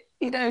 right,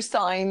 you know,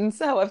 signs,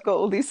 how I've got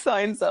all these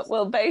signs up.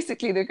 Well,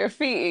 basically the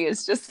graffiti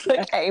is just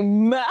like a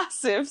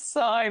massive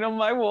sign on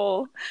my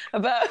wall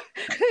about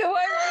who I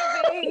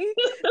want to be.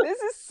 This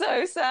is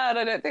so sad.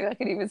 I don't think I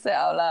can even say it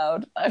out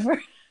loud. I've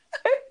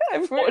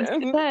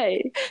written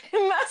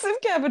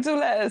massive capital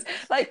letters,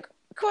 like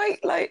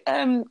quite like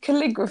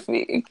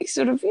calligraphy,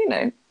 sort of, you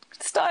know,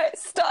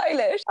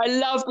 stylish. I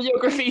love that your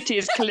graffiti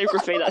is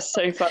calligraphy. That's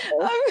so funny.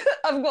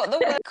 I've got the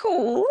word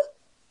cool.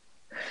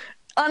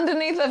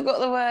 Underneath, I've got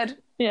the word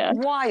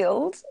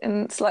wild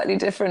in slightly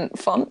different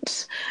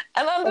font.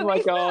 And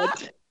underneath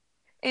that,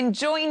 in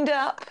joined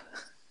up,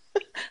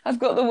 I've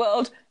got the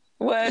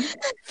word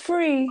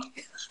free.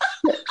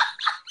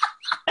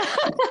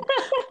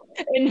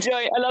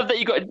 enjoy. I love that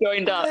you got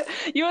joined up.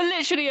 You're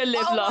literally a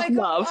live, Oh laugh, my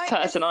God, love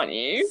person, aren't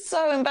you?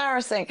 So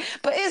embarrassing.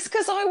 But it's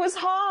because I was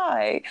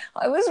high.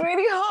 I was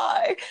really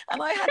high.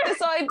 And I had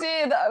this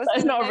idea that I was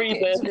That's going not to a make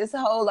it reason. into this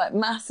whole like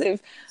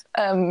massive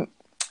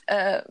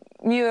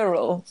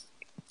mural,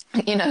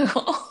 you know.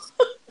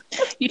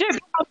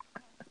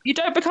 You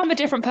don't become a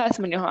different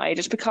person when you're high. You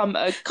just become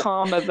a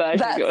calmer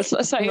version of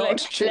yourself. So not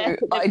true.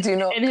 I do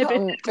not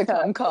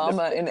become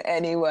calmer in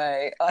any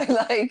way.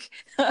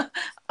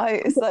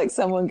 It's like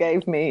someone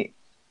gave me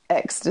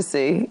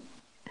ecstasy.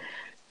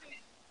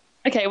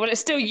 Okay, well,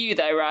 it's still you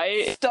though,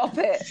 right? Stop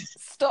it.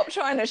 Stop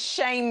trying to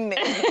shame me.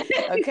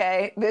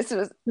 Okay? This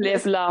was...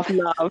 Live, laugh,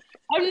 love.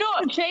 I'm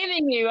not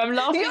shaming you. I'm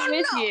laughing You're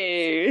with not.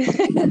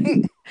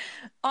 you.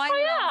 I'm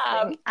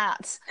laughing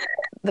at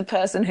the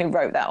person who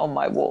wrote that on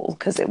my wall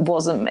because it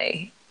wasn't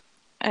me.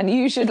 And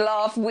you should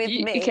laugh with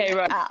me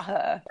at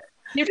her.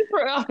 You just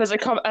put it up as a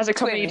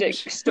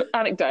comedic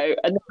anecdote,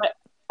 and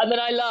then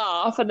I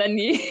laugh, and then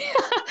you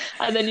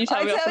and then you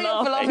tell me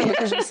off for laughing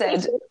because you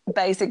said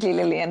basically,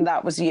 Lillian,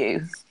 that was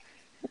you.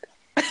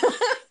 Well,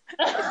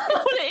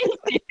 it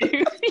is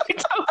you. You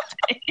told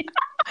me.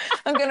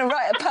 I'm going to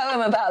write a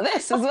poem about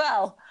this as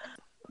well.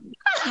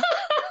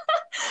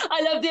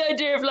 I love the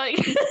idea of like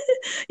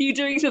you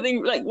doing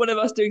something, like one of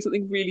us doing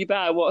something really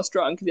bad whilst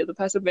drunk, and the other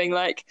person being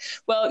like,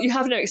 well, you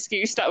have no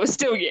excuse, that was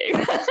still you.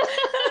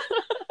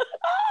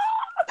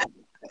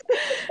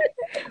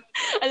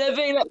 And then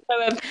being like, no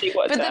empathy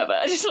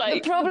whatsoever. Just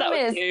like, the problem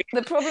with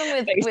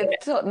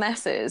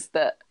Totnes is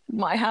that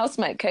my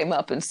housemate came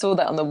up and saw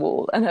that on the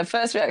wall, and her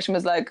first reaction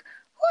was like,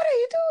 what are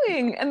you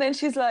doing? And then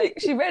she's like,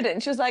 she read it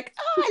and she was like,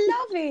 oh, I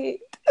love it.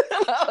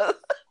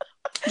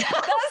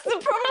 That's the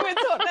problem with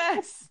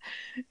Totnes.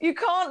 You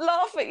can't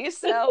laugh at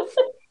yourself.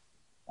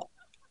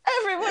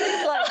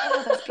 Everybody's like,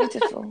 oh, that's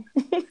beautiful.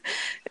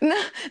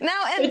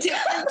 now empty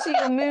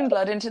your moon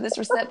blood into this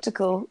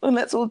receptacle and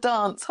let's all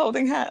dance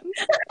holding hands.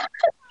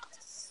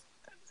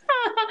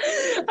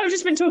 I've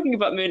just been talking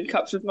about moon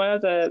cups with my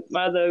other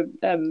episode.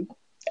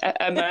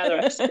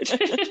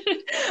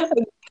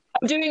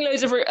 I'm doing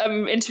loads of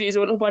interviews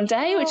all in one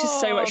day, which is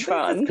so much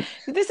fun.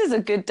 This is a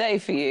good day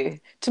for you.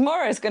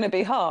 Tomorrow is going to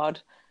be hard.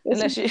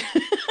 Unless you...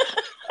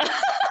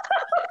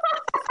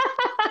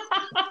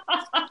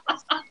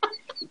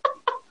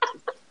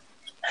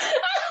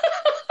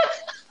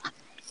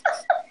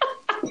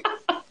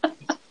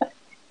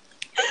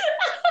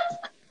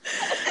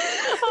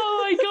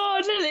 Oh my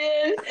God,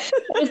 Lillian.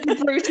 It's the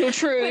brutal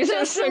truth.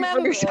 Just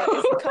remember, it's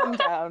calm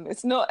down.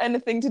 It's not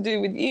anything to do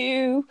with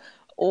you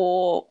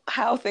or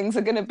how things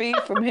are going to be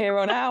from here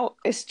on out.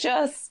 It's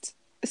just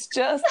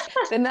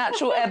the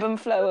natural ebb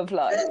and flow of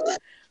life.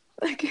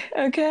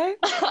 Okay.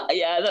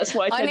 Yeah, that's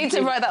why I need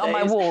to write that on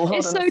my wall.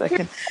 Hold on a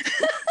second.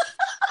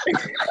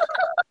 Just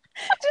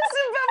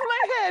above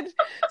my head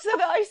so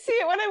that I see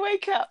it when I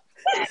wake up.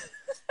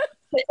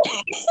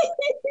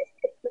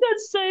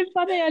 That's so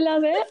funny. I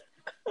love it.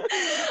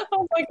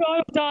 Oh my God,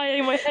 I'm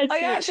dying. My head's I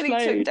actually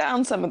took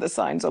down some of the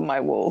signs on my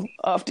wall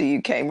after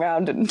you came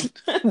round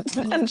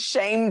and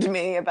shamed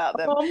me about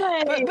them.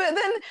 Oh, but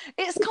then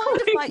it's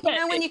kind of like, you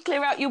know, when you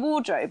clear out your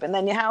wardrobe and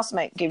then your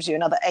housemate gives you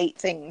another 8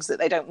 things that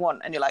they don't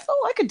want and you're like,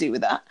 oh, I could do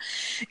with that.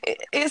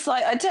 It's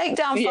like I take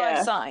down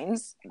 5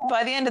 signs.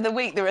 By the end of the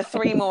week, there are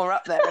 3 more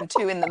up there and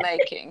 2 in the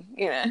making,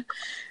 you know.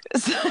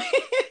 So...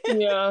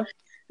 Yeah.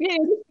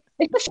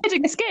 It's just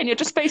shedding the skin. You're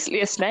just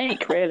basically a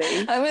snake,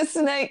 really. I'm a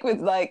snake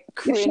with like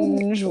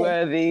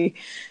cringe-worthy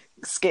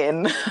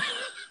skin.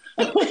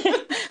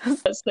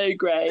 That's so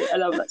great. I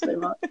love that so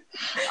much.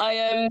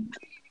 I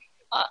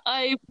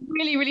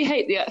really, really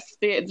hate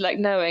the like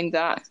knowing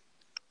that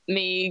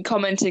me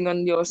commenting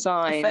on your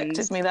signs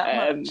affected me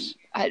that much.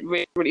 It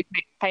really, really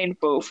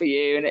painful for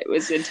you, and it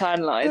was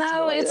internalized.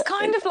 No, it's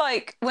kind of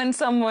like when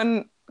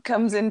someone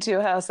comes into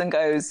your house and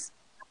goes,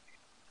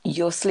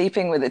 "You're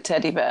sleeping with a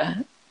teddy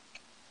bear."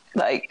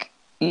 Like,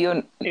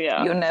 you're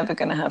never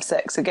going to have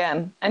sex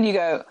again. And you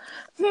go,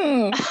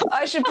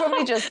 I should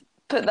probably just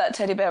put that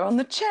teddy bear on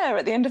the chair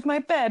at the end of my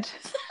bed.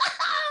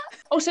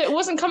 Also, it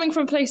wasn't coming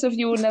from a place of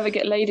you will never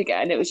get laid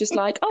again. It was just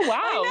like, oh,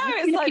 wow. I know,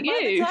 it's like by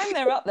the time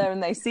they're up there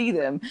and they see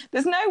them,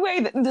 there's no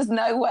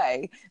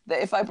way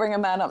that if I bring a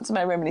man up to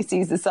my room and he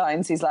sees the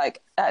signs, he's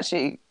like,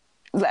 actually,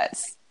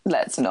 let's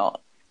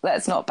not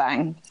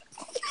bang.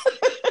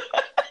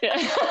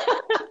 Yeah.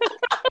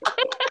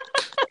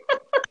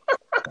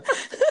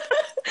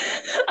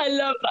 I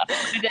love that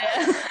idea.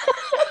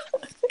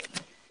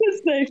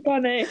 That's so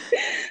funny.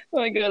 Oh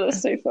my God,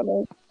 that's so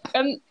funny.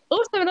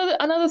 Also,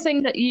 another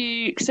thing that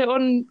so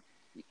on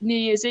New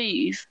Year's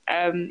Eve,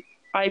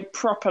 I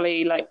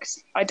properly I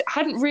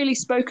hadn't really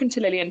spoken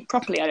to Lillian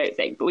properly, I don't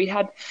think, but we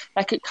had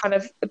like a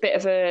bit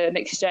of an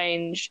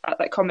exchange at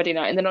that comedy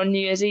night, and then on New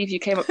Year's Eve you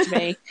came up to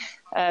me,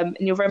 and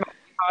you're very much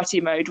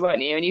party mode,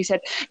 weren't you? And you said,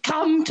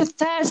 come to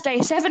Thursday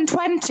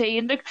 7:20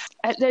 and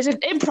there's an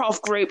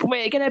improv group and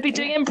we're going to be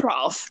doing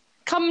improv.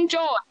 come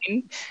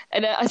join.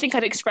 And I think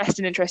I'd expressed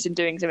an interest in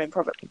doing some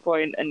improv at the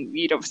point, and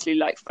you'd obviously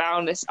like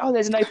found this, oh,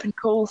 there's an open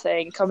call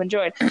thing, come and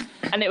join.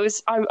 And it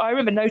was, I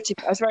remember noting,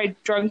 I was very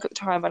drunk at the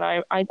time, and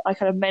I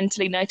kind of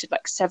mentally noted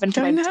like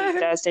 7:20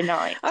 Thursday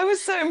night. I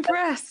was so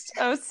impressed.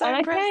 I was so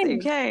impressed that you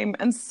came,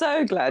 and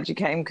so glad you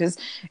came, because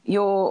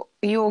your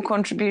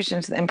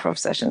contribution to the improv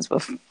sessions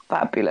were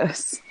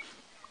fabulous.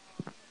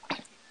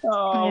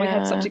 Oh, yeah. We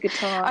had such a good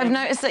time. I've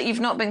noticed that you've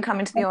not been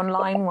coming to the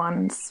online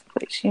ones,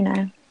 which, you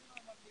know.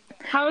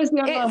 How is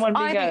the online one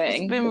been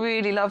going? It's been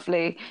really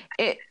lovely.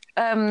 It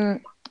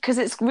because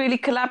it's really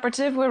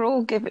collaborative. We're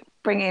all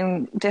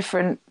bringing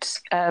different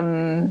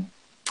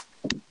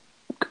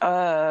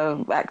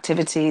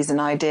activities and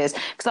ideas.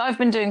 Because I've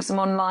been doing some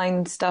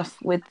online stuff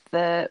with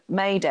the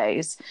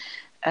Maydays,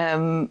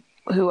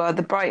 who are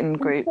the Brighton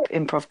group,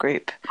 improv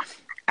group,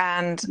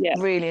 and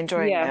really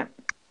enjoying it.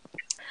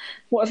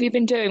 What have you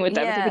been doing with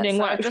them? Have you been doing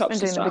workshops? I've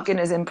just been doing the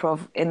beginners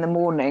improv in the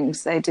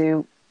mornings. They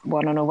do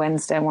one on a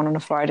Wednesday and one on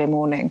a Friday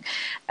morning,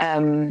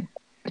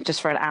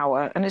 just for an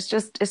hour, and it's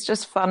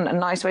just fun, a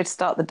nice way to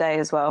start the day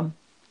as well.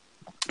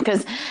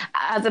 Because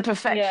as a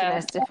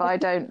perfectionist, if I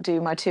don't do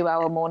my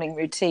 2-hour morning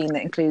routine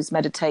that includes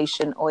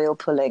meditation, oil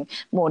pulling,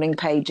 morning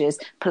pages,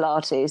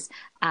 Pilates,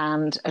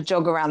 and a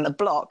jog around the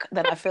block,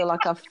 then I feel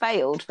like I've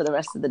failed for the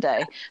rest of the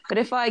day. But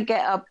if I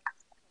get up,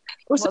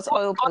 what's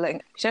oil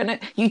pulling?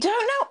 You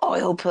don't know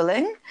oil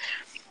pulling?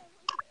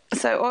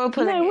 So oil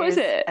pulling is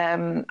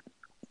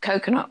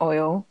coconut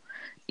oil.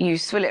 You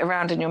swill it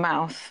around in your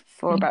mouth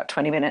for about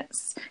 20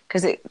 minutes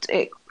because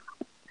it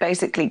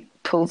basically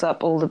pulls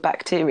up all the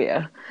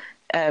bacteria.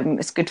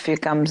 It's good for your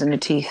gums and your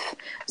teeth.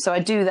 So I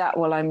do that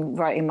while I'm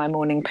writing my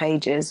morning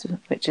pages,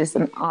 which is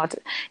an art.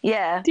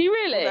 Yeah. Do you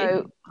really?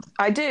 So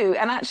I do.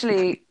 And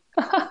actually,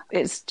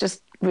 it's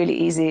just really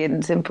easy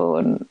and simple.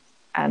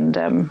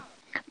 And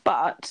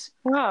but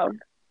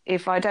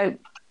if I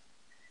don't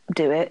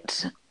do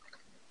it,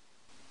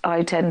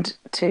 I tend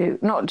to,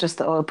 not just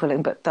the oil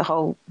pulling, but the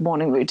whole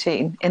morning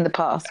routine in the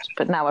past.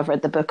 But now I've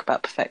read the book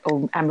about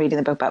I'm reading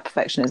the book about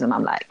perfectionism.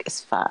 I'm like,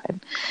 it's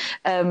fine.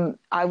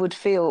 I would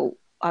feel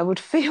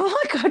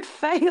like I'd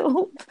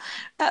failed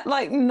at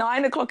like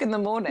 9 o'clock in the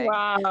morning.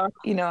 Wow.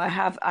 You know, I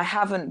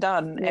haven't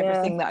done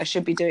everything that I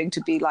should be doing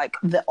to be like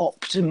the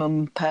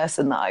optimum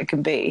person that I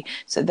can be.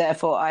 So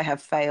therefore I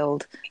have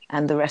failed,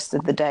 and the rest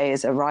of the day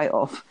is a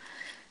write-off.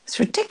 It's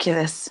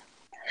ridiculous.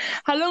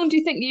 How long do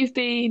you think you've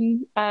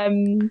been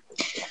a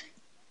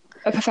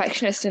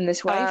perfectionist in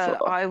this way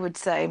for? I would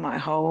say my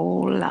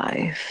whole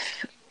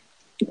life.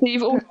 So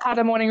you've always had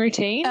a morning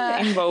routine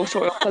that involves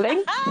oil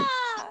pulling?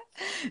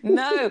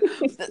 No,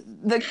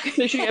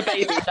 literally a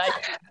baby,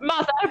 like,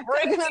 mother,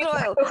 bring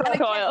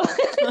coconut oil.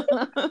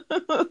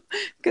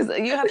 Because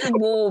you have to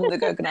warm the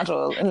coconut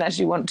oil unless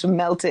you want to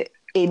melt it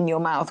in your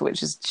mouth,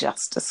 which is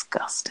just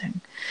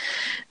disgusting.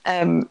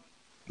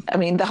 I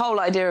mean, the whole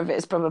idea of it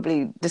is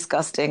probably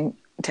disgusting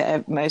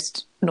to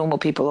most normal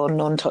people or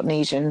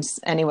non-Totnesians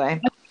anyway.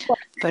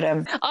 But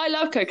I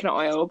love coconut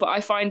oil, but I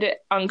find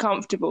it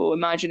uncomfortable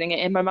imagining it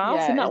in my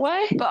mouth in that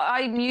way. But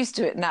I'm used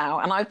to it now,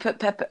 and I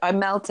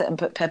melt it and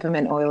put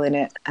peppermint oil in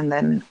it, and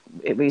then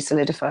it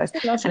re-solidifies.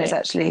 And it's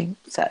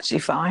actually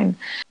fine.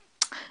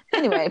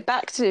 Anyway,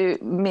 back to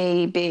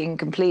me being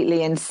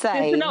completely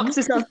insane.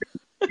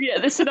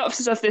 The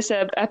synopsis of this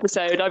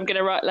episode, I'm going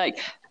to write like,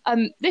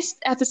 this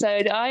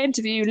episode I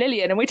interview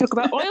Lillian and we talk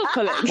about oil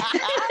pulling.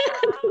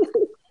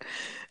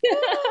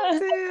 Oh,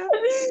 dear.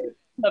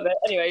 Love it.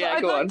 Anyway,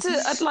 go on.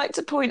 I'd like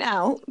to point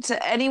out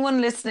to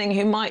anyone listening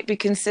who might be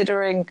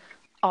considering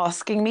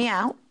asking me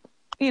out,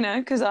 you know,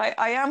 because I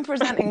am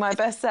presenting my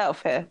best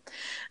self here,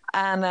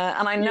 and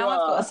I know I've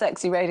got a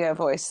sexy radio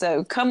voice,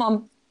 so come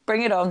on,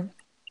 bring it on,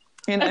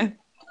 you know.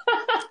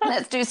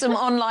 Let's do some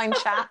online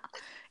chat.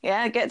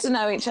 Yeah, get to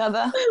know each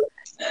other.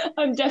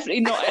 I'm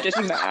definitely not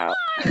editing that out.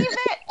 You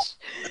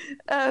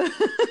bitch.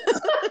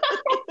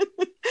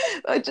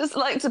 I'd just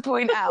like to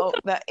point out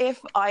that if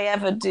I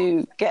ever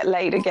do get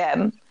laid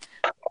again,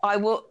 I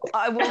will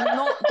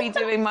not be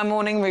doing my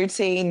morning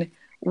routine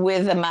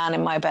with a man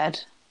in my bed.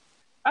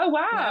 Oh,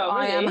 wow. No,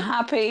 really? I am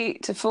happy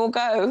to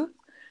forego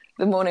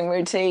the morning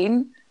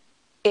routine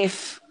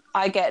if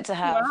I get to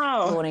have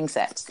morning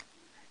sex.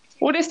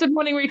 What if the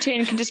morning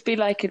routine can just be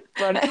like a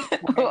run?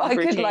 Well, I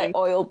could like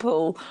oil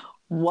pull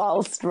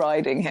whilst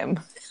riding him.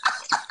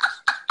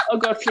 Oh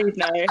God, please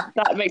no.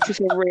 That makes me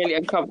feel really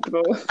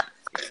uncomfortable.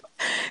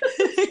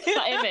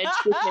 That image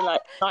gives me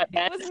like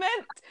nightmares.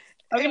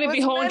 I'm going to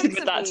be haunted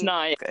with that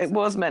tonight. It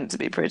was meant to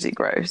be pretty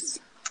gross.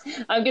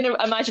 I'm going to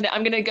imagine it.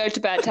 I'm going to go to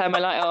bed, turn my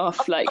light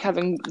off, like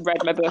having read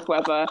my book,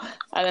 whatever,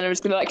 and then I'm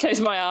just going to like close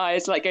my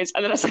eyes, like, and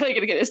then I'm suddenly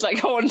going to get this like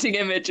haunting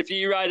image of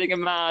you riding a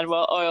man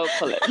while oil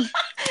pulling. And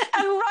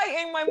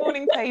writing my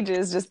morning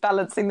pages, just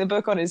balancing the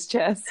book on his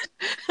chest.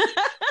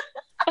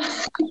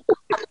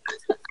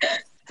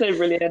 So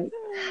brilliant.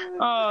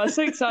 Oh,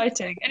 so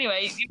exciting.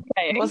 Anyway,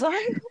 was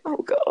I? Oh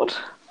God.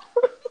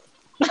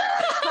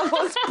 I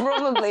was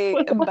probably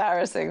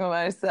embarrassing for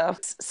myself.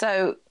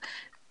 So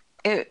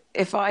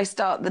if I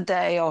start the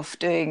day off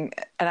doing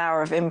an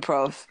hour of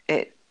improv,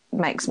 it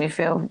makes me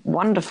feel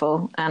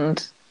wonderful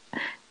and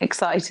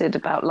excited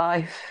about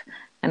life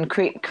and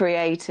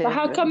creative. But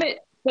how come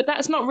it? But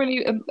that's not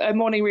really a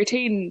morning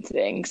routine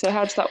thing. So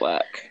how does that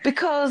work?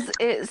 Because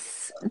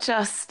it's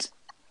just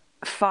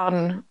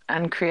fun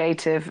and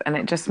creative, and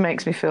it just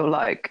makes me feel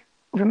like,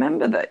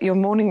 remember that your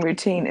morning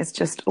routine is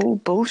just all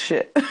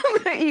bullshit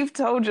that you've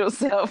told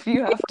yourself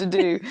you have to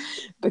do,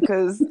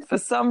 because for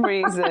some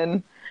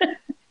reason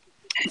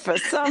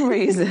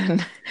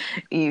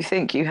you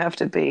think you have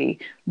to be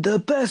the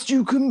best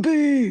you can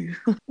be.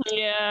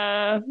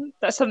 Yeah,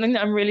 that's something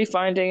that I'm really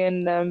finding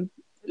and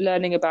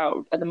learning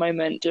about at the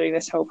moment during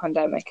this whole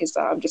pandemic, is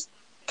that I'm just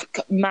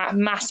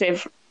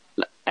massive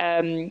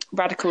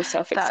radical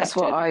self-acceptance. That's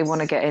what I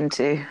want to get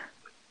into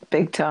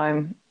big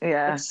time.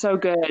 Yeah, it's so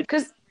good.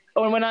 Because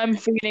or when I'm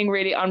feeling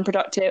really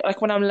unproductive,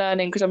 like when I'm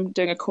learning, because I'm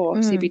doing a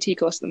course, CBT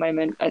course at the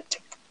moment, to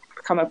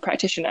become a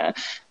practitioner,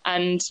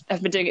 and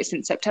I've been doing it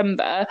since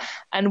September.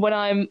 And when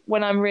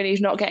I'm really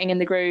not getting in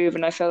the groove,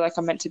 and I feel like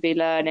I'm meant to be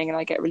learning, and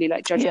I get really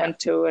like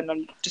judgmental, and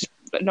I'm just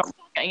not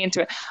getting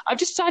into it, I've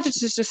just decided to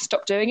just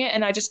stop doing it,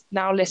 and I just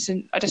now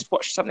listen. I just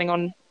watch something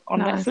on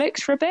Nice.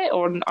 Netflix for a bit,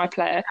 or on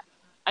iPlayer,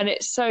 and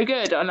it's so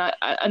good.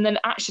 And then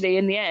actually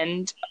in the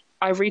end,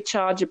 I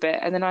recharge a bit,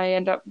 and then I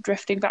end up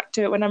drifting back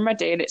to it when I'm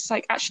ready. And it's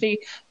like, actually,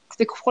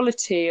 the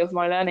quality of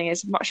my learning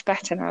is much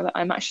better now that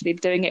I'm actually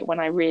doing it when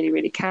I really,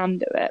 really can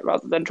do it,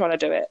 rather than trying to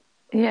do it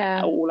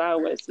at all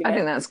hours. You know? I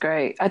think that's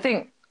great. I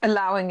think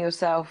allowing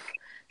yourself,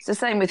 it's the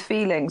same with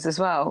feelings as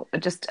well.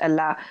 Just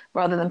allow,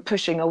 rather than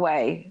pushing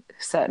away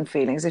certain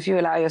feelings. If you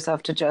allow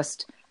yourself to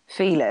just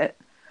feel it,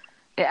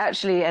 it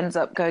actually ends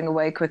up going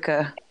away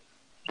quicker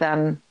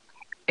than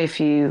if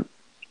you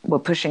were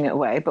pushing it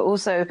away. But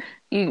also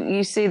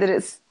you see that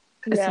it's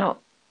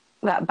not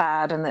that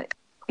bad, and that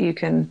you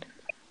can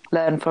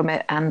learn from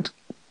it and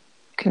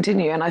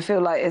continue. And I feel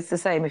like it's the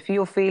same. If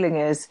your feeling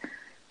is,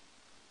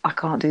 I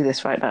can't do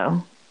this right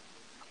now,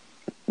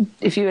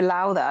 if you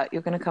allow that,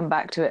 you're going to come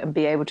back to it and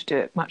be able to do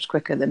it much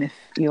quicker than if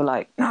you're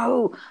like,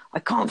 no, I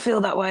can't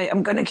feel that way,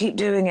 I'm going to keep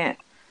doing it.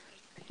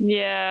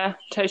 Yeah,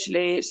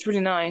 totally. It's really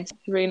nice.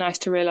 It's really nice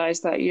to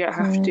realise that you don't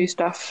have to do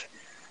stuff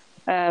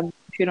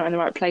if you're not in the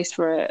right place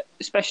for it.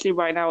 Especially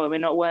right now when we're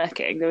not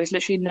working, there's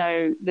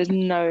no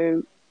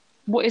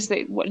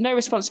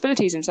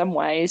responsibilities in some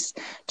ways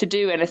to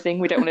do anything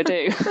we don't want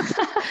to do.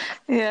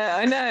 Yeah,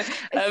 I know.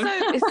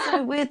 It's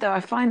so weird though.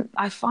 I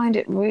find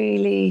it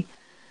really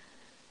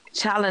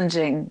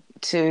challenging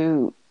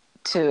to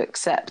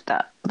accept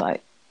that,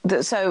 like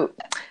that. So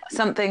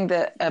something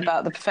that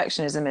about the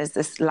perfectionism is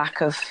this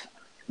lack of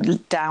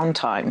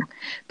downtime.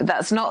 But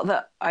that's not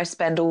that I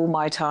spend all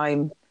my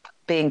time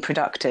being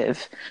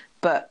productive,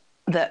 but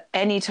that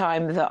any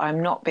time that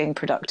I'm not being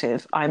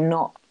productive, I'm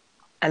not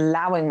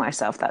allowing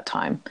myself that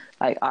time.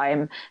 Like,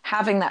 I'm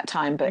having that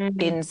time, but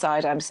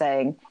inside I'm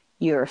saying,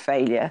 you're a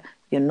failure,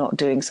 you're not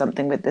doing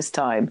something with this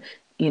time.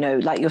 You know,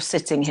 like you're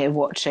sitting here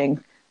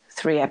watching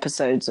 3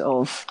 episodes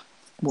of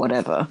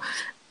whatever.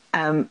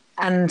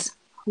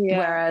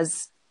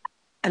 Whereas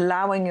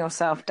allowing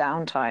yourself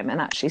downtime and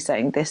actually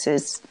saying, this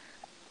is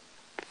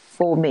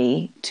for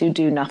me to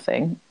do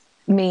nothing,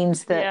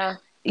 means that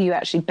you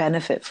actually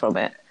benefit from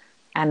it,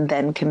 and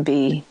then can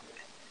be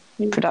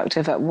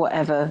productive at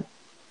whatever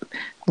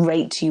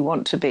rate you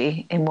want to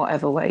be, in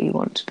whatever way you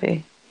want to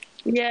be.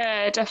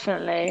 Yeah,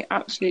 definitely.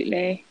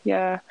 Absolutely.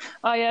 Yeah.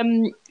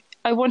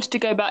 I wanted to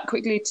go back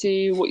quickly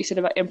to what you said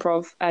about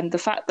improv, and the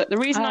fact that the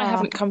reason I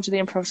haven't come to the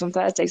improvs on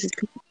Thursdays is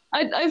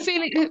I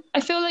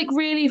feel like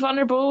really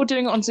vulnerable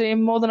doing it on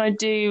Zoom more than I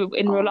do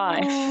in real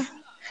life.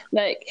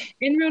 Like,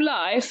 in real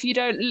life, you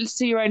don't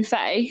see your own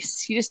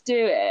face, you just do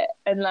it,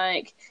 and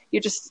like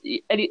you're just,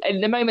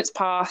 and the moment's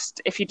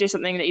passed. If you do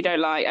something that you don't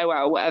like, oh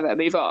well, whatever,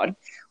 move on.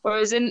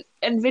 Whereas in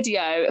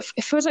video,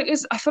 it feels like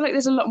I feel like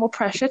there's a lot more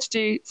pressure to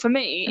do, for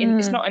me.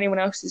 It's not anyone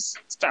else's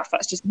stuff,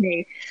 that's just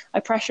me. I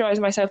pressurize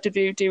myself to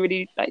do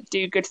really, like,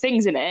 do good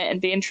things in it and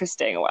be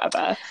interesting or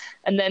whatever.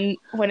 And then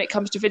when it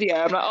comes to video,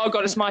 I'm like, oh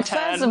god, it's my turn.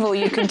 First of all,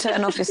 you can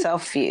turn off your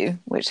self-view,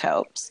 which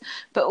helps.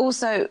 But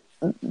also,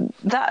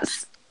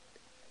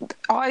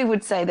 I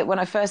would say that when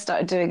I first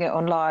started doing it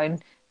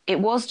online, it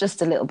was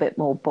just a little bit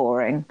more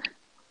boring,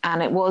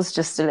 and it was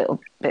just a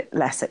little bit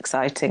less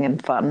exciting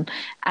and fun.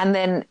 And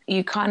then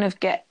you kind of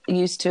get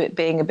used to it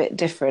being a bit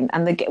different.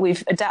 And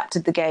we've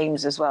adapted the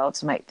games as well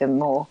to make them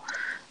more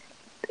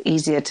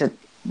easier to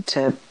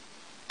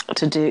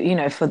do, you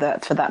know, for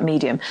that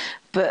medium.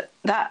 But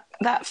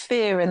that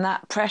fear and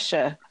that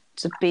pressure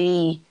to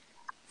be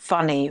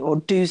funny or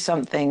do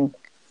something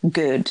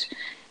good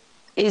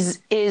is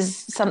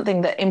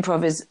something that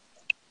improv is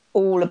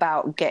all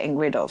about getting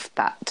rid of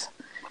that.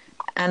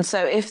 And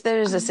so if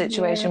there is a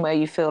situation where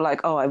you feel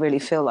like, oh, I really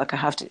feel like I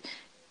have to,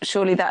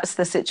 surely that's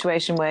the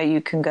situation where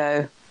you can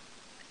go,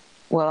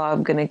 well,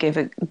 I'm going to give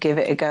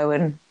it a go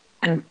and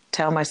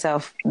tell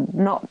myself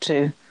not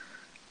to.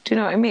 Do you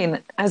know what I mean?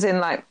 As in,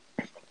 like,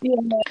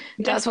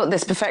 that's what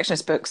this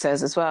perfectionist book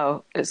says as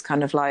well. It's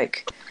kind of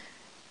like,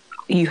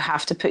 you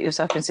have to put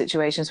yourself in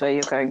situations where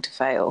you're going to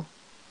fail.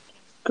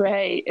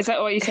 Great. Is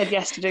that what you said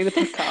yes to doing the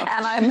podcast?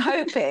 And I'm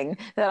hoping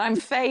that I'm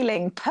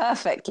failing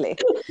perfectly.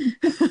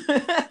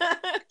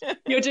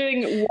 You're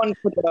doing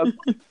wonderful job.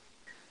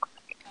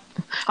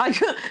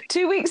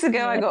 2 weeks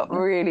ago, I got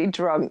really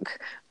drunk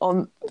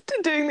on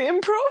doing the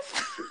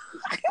improv.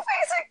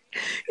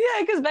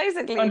 Because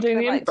basically, I'm doing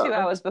the like improv. 2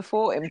 hours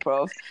before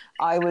improv,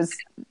 I was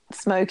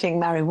smoking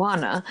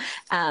marijuana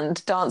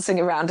and dancing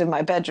around in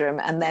my bedroom,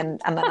 and then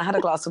I had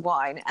a glass of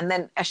wine, and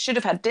then I should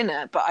have had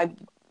dinner, but I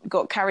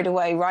got carried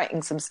away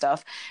writing some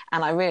stuff,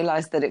 and I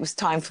realised that it was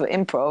time for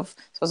improv,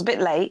 so I was a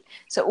bit late.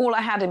 So all I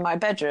had in my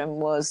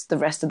bedroom was the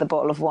rest of the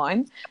bottle of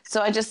wine.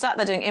 So I just sat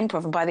there doing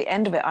improv, and by the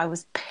end of it, I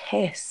was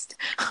pissed.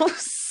 I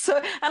was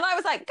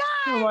like,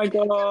 guys, Oh my God.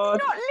 can we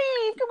not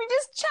leave? Can we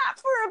just chat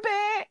for a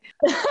bit?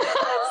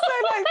 So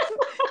like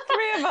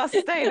 3 of us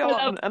stayed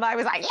on, and I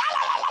was like, la, la,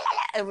 la, la,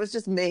 la. It was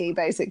just me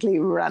basically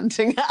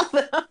ranting at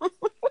them.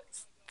 It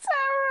was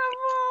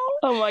terrible.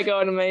 Oh my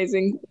God,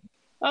 amazing.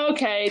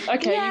 Okay. I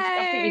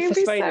think you've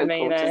persuaded me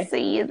cool there. to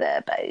see you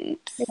there,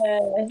 babes.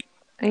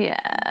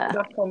 Yeah.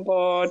 Back on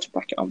board.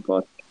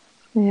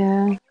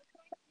 Yeah.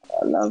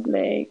 Oh,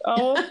 lovely.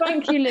 Oh,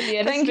 thank you,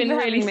 Lillian. It's been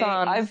really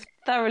fun. I've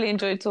thoroughly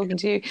enjoyed talking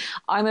to you.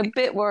 I'm a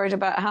bit worried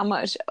about how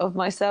much of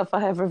myself I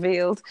have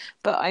revealed,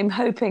 but I'm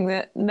hoping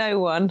that no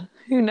one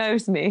who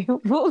knows me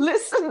will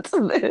listen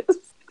to this.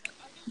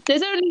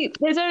 There's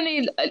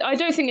only. I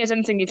don't think there's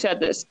anything you've said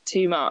that's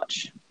too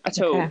much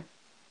at all. Okay.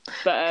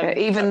 But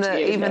Even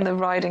the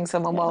riding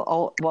someone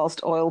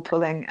whilst oil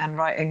pulling and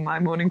writing my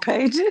morning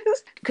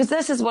pages, because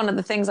this is one of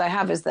the things I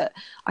have, is that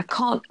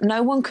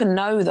no one can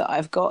know that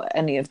I've got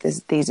any of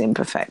these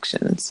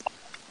imperfections.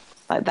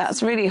 Like,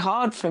 that's really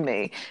hard for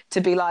me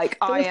to be like,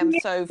 I am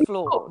so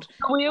flawed.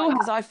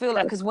 Because I feel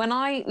like, because when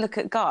I look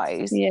at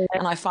guys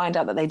and I find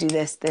out that they do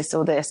this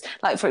or this,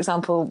 like, for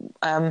example,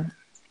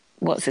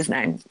 what's his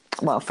name?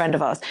 Well, a friend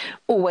of ours,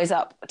 always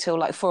up till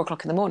like 4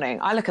 o'clock in the morning.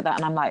 I look at that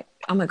and I'm like,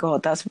 oh my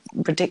God, that's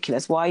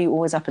ridiculous. Why are you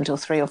always up until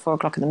 3 or 4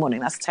 o'clock in the morning?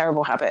 That's a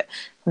terrible habit.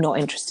 I'm not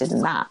interested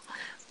in that.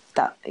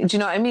 Do you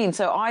know what I mean?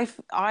 So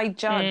I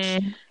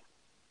judge.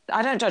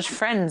 I don't judge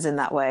friends in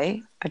that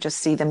way. I just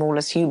see them all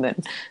as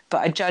human.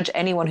 But I judge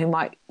anyone who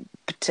might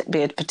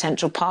be a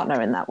potential partner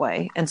in that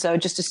way. And so I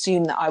just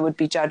assume that I would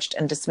be judged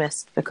and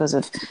dismissed because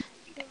of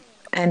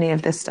any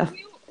of this stuff.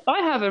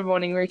 I have a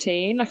morning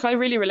routine. Like, I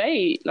really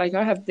relate. Like,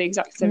 I have the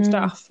exact same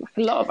stuff. Like,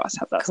 a lot of us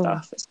have that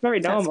stuff. It's very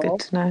normal. That's good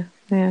to know.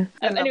 Yeah.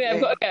 Anyway, I've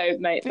got to go,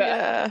 mate.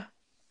 But,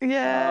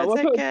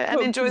 take care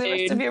and enjoy the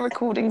rest of your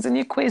recordings and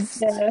your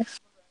quiz. Yeah.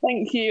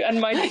 Thank you, and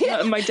my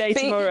day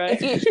tomorrow.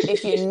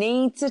 If you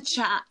need to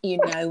chat, you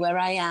know where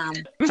I am.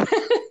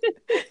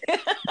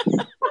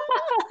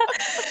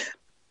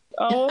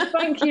 Oh,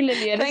 thank you,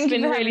 Lillian. It's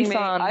been really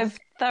fun. I've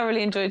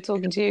thoroughly enjoyed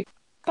talking to you.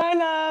 Bye,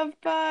 love.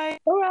 Bye.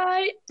 All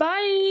right.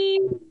 Bye.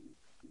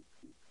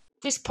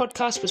 This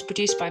podcast was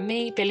produced by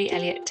me, Billy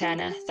Elliott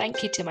Turner.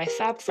 Thank you to my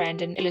fab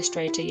friend and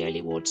illustrator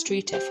Yoli Ward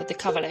Streeter for the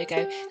cover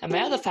logo, and my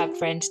other fab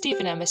friend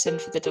Stephen Emerson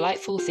for the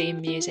delightful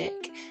theme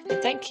music.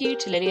 And thank you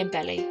to Lillian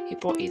Belly, who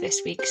brought you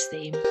this week's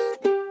theme.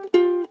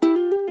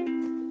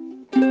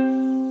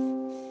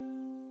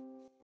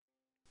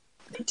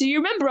 Do you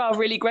remember our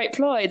really great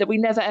ploy that we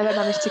never ever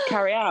managed to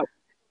carry out?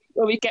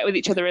 Where we get with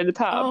each other in the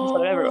pub in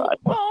front of everyone.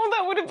 Oh,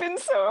 that would have been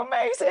so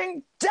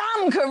amazing.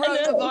 Damn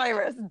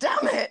coronavirus.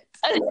 Damn it.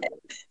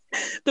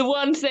 The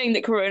one thing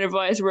that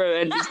coronavirus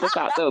ruined is the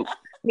fact that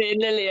me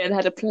and Lillian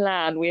had a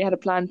plan. We had a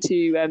plan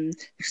to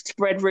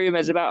spread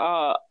rumours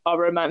about our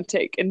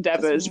romantic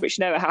endeavours, which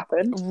never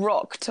happened.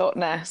 Rock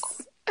totness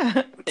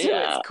to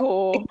its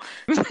core.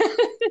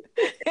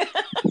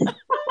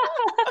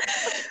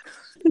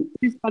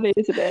 It's funny,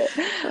 isn't it?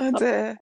 Oh dear.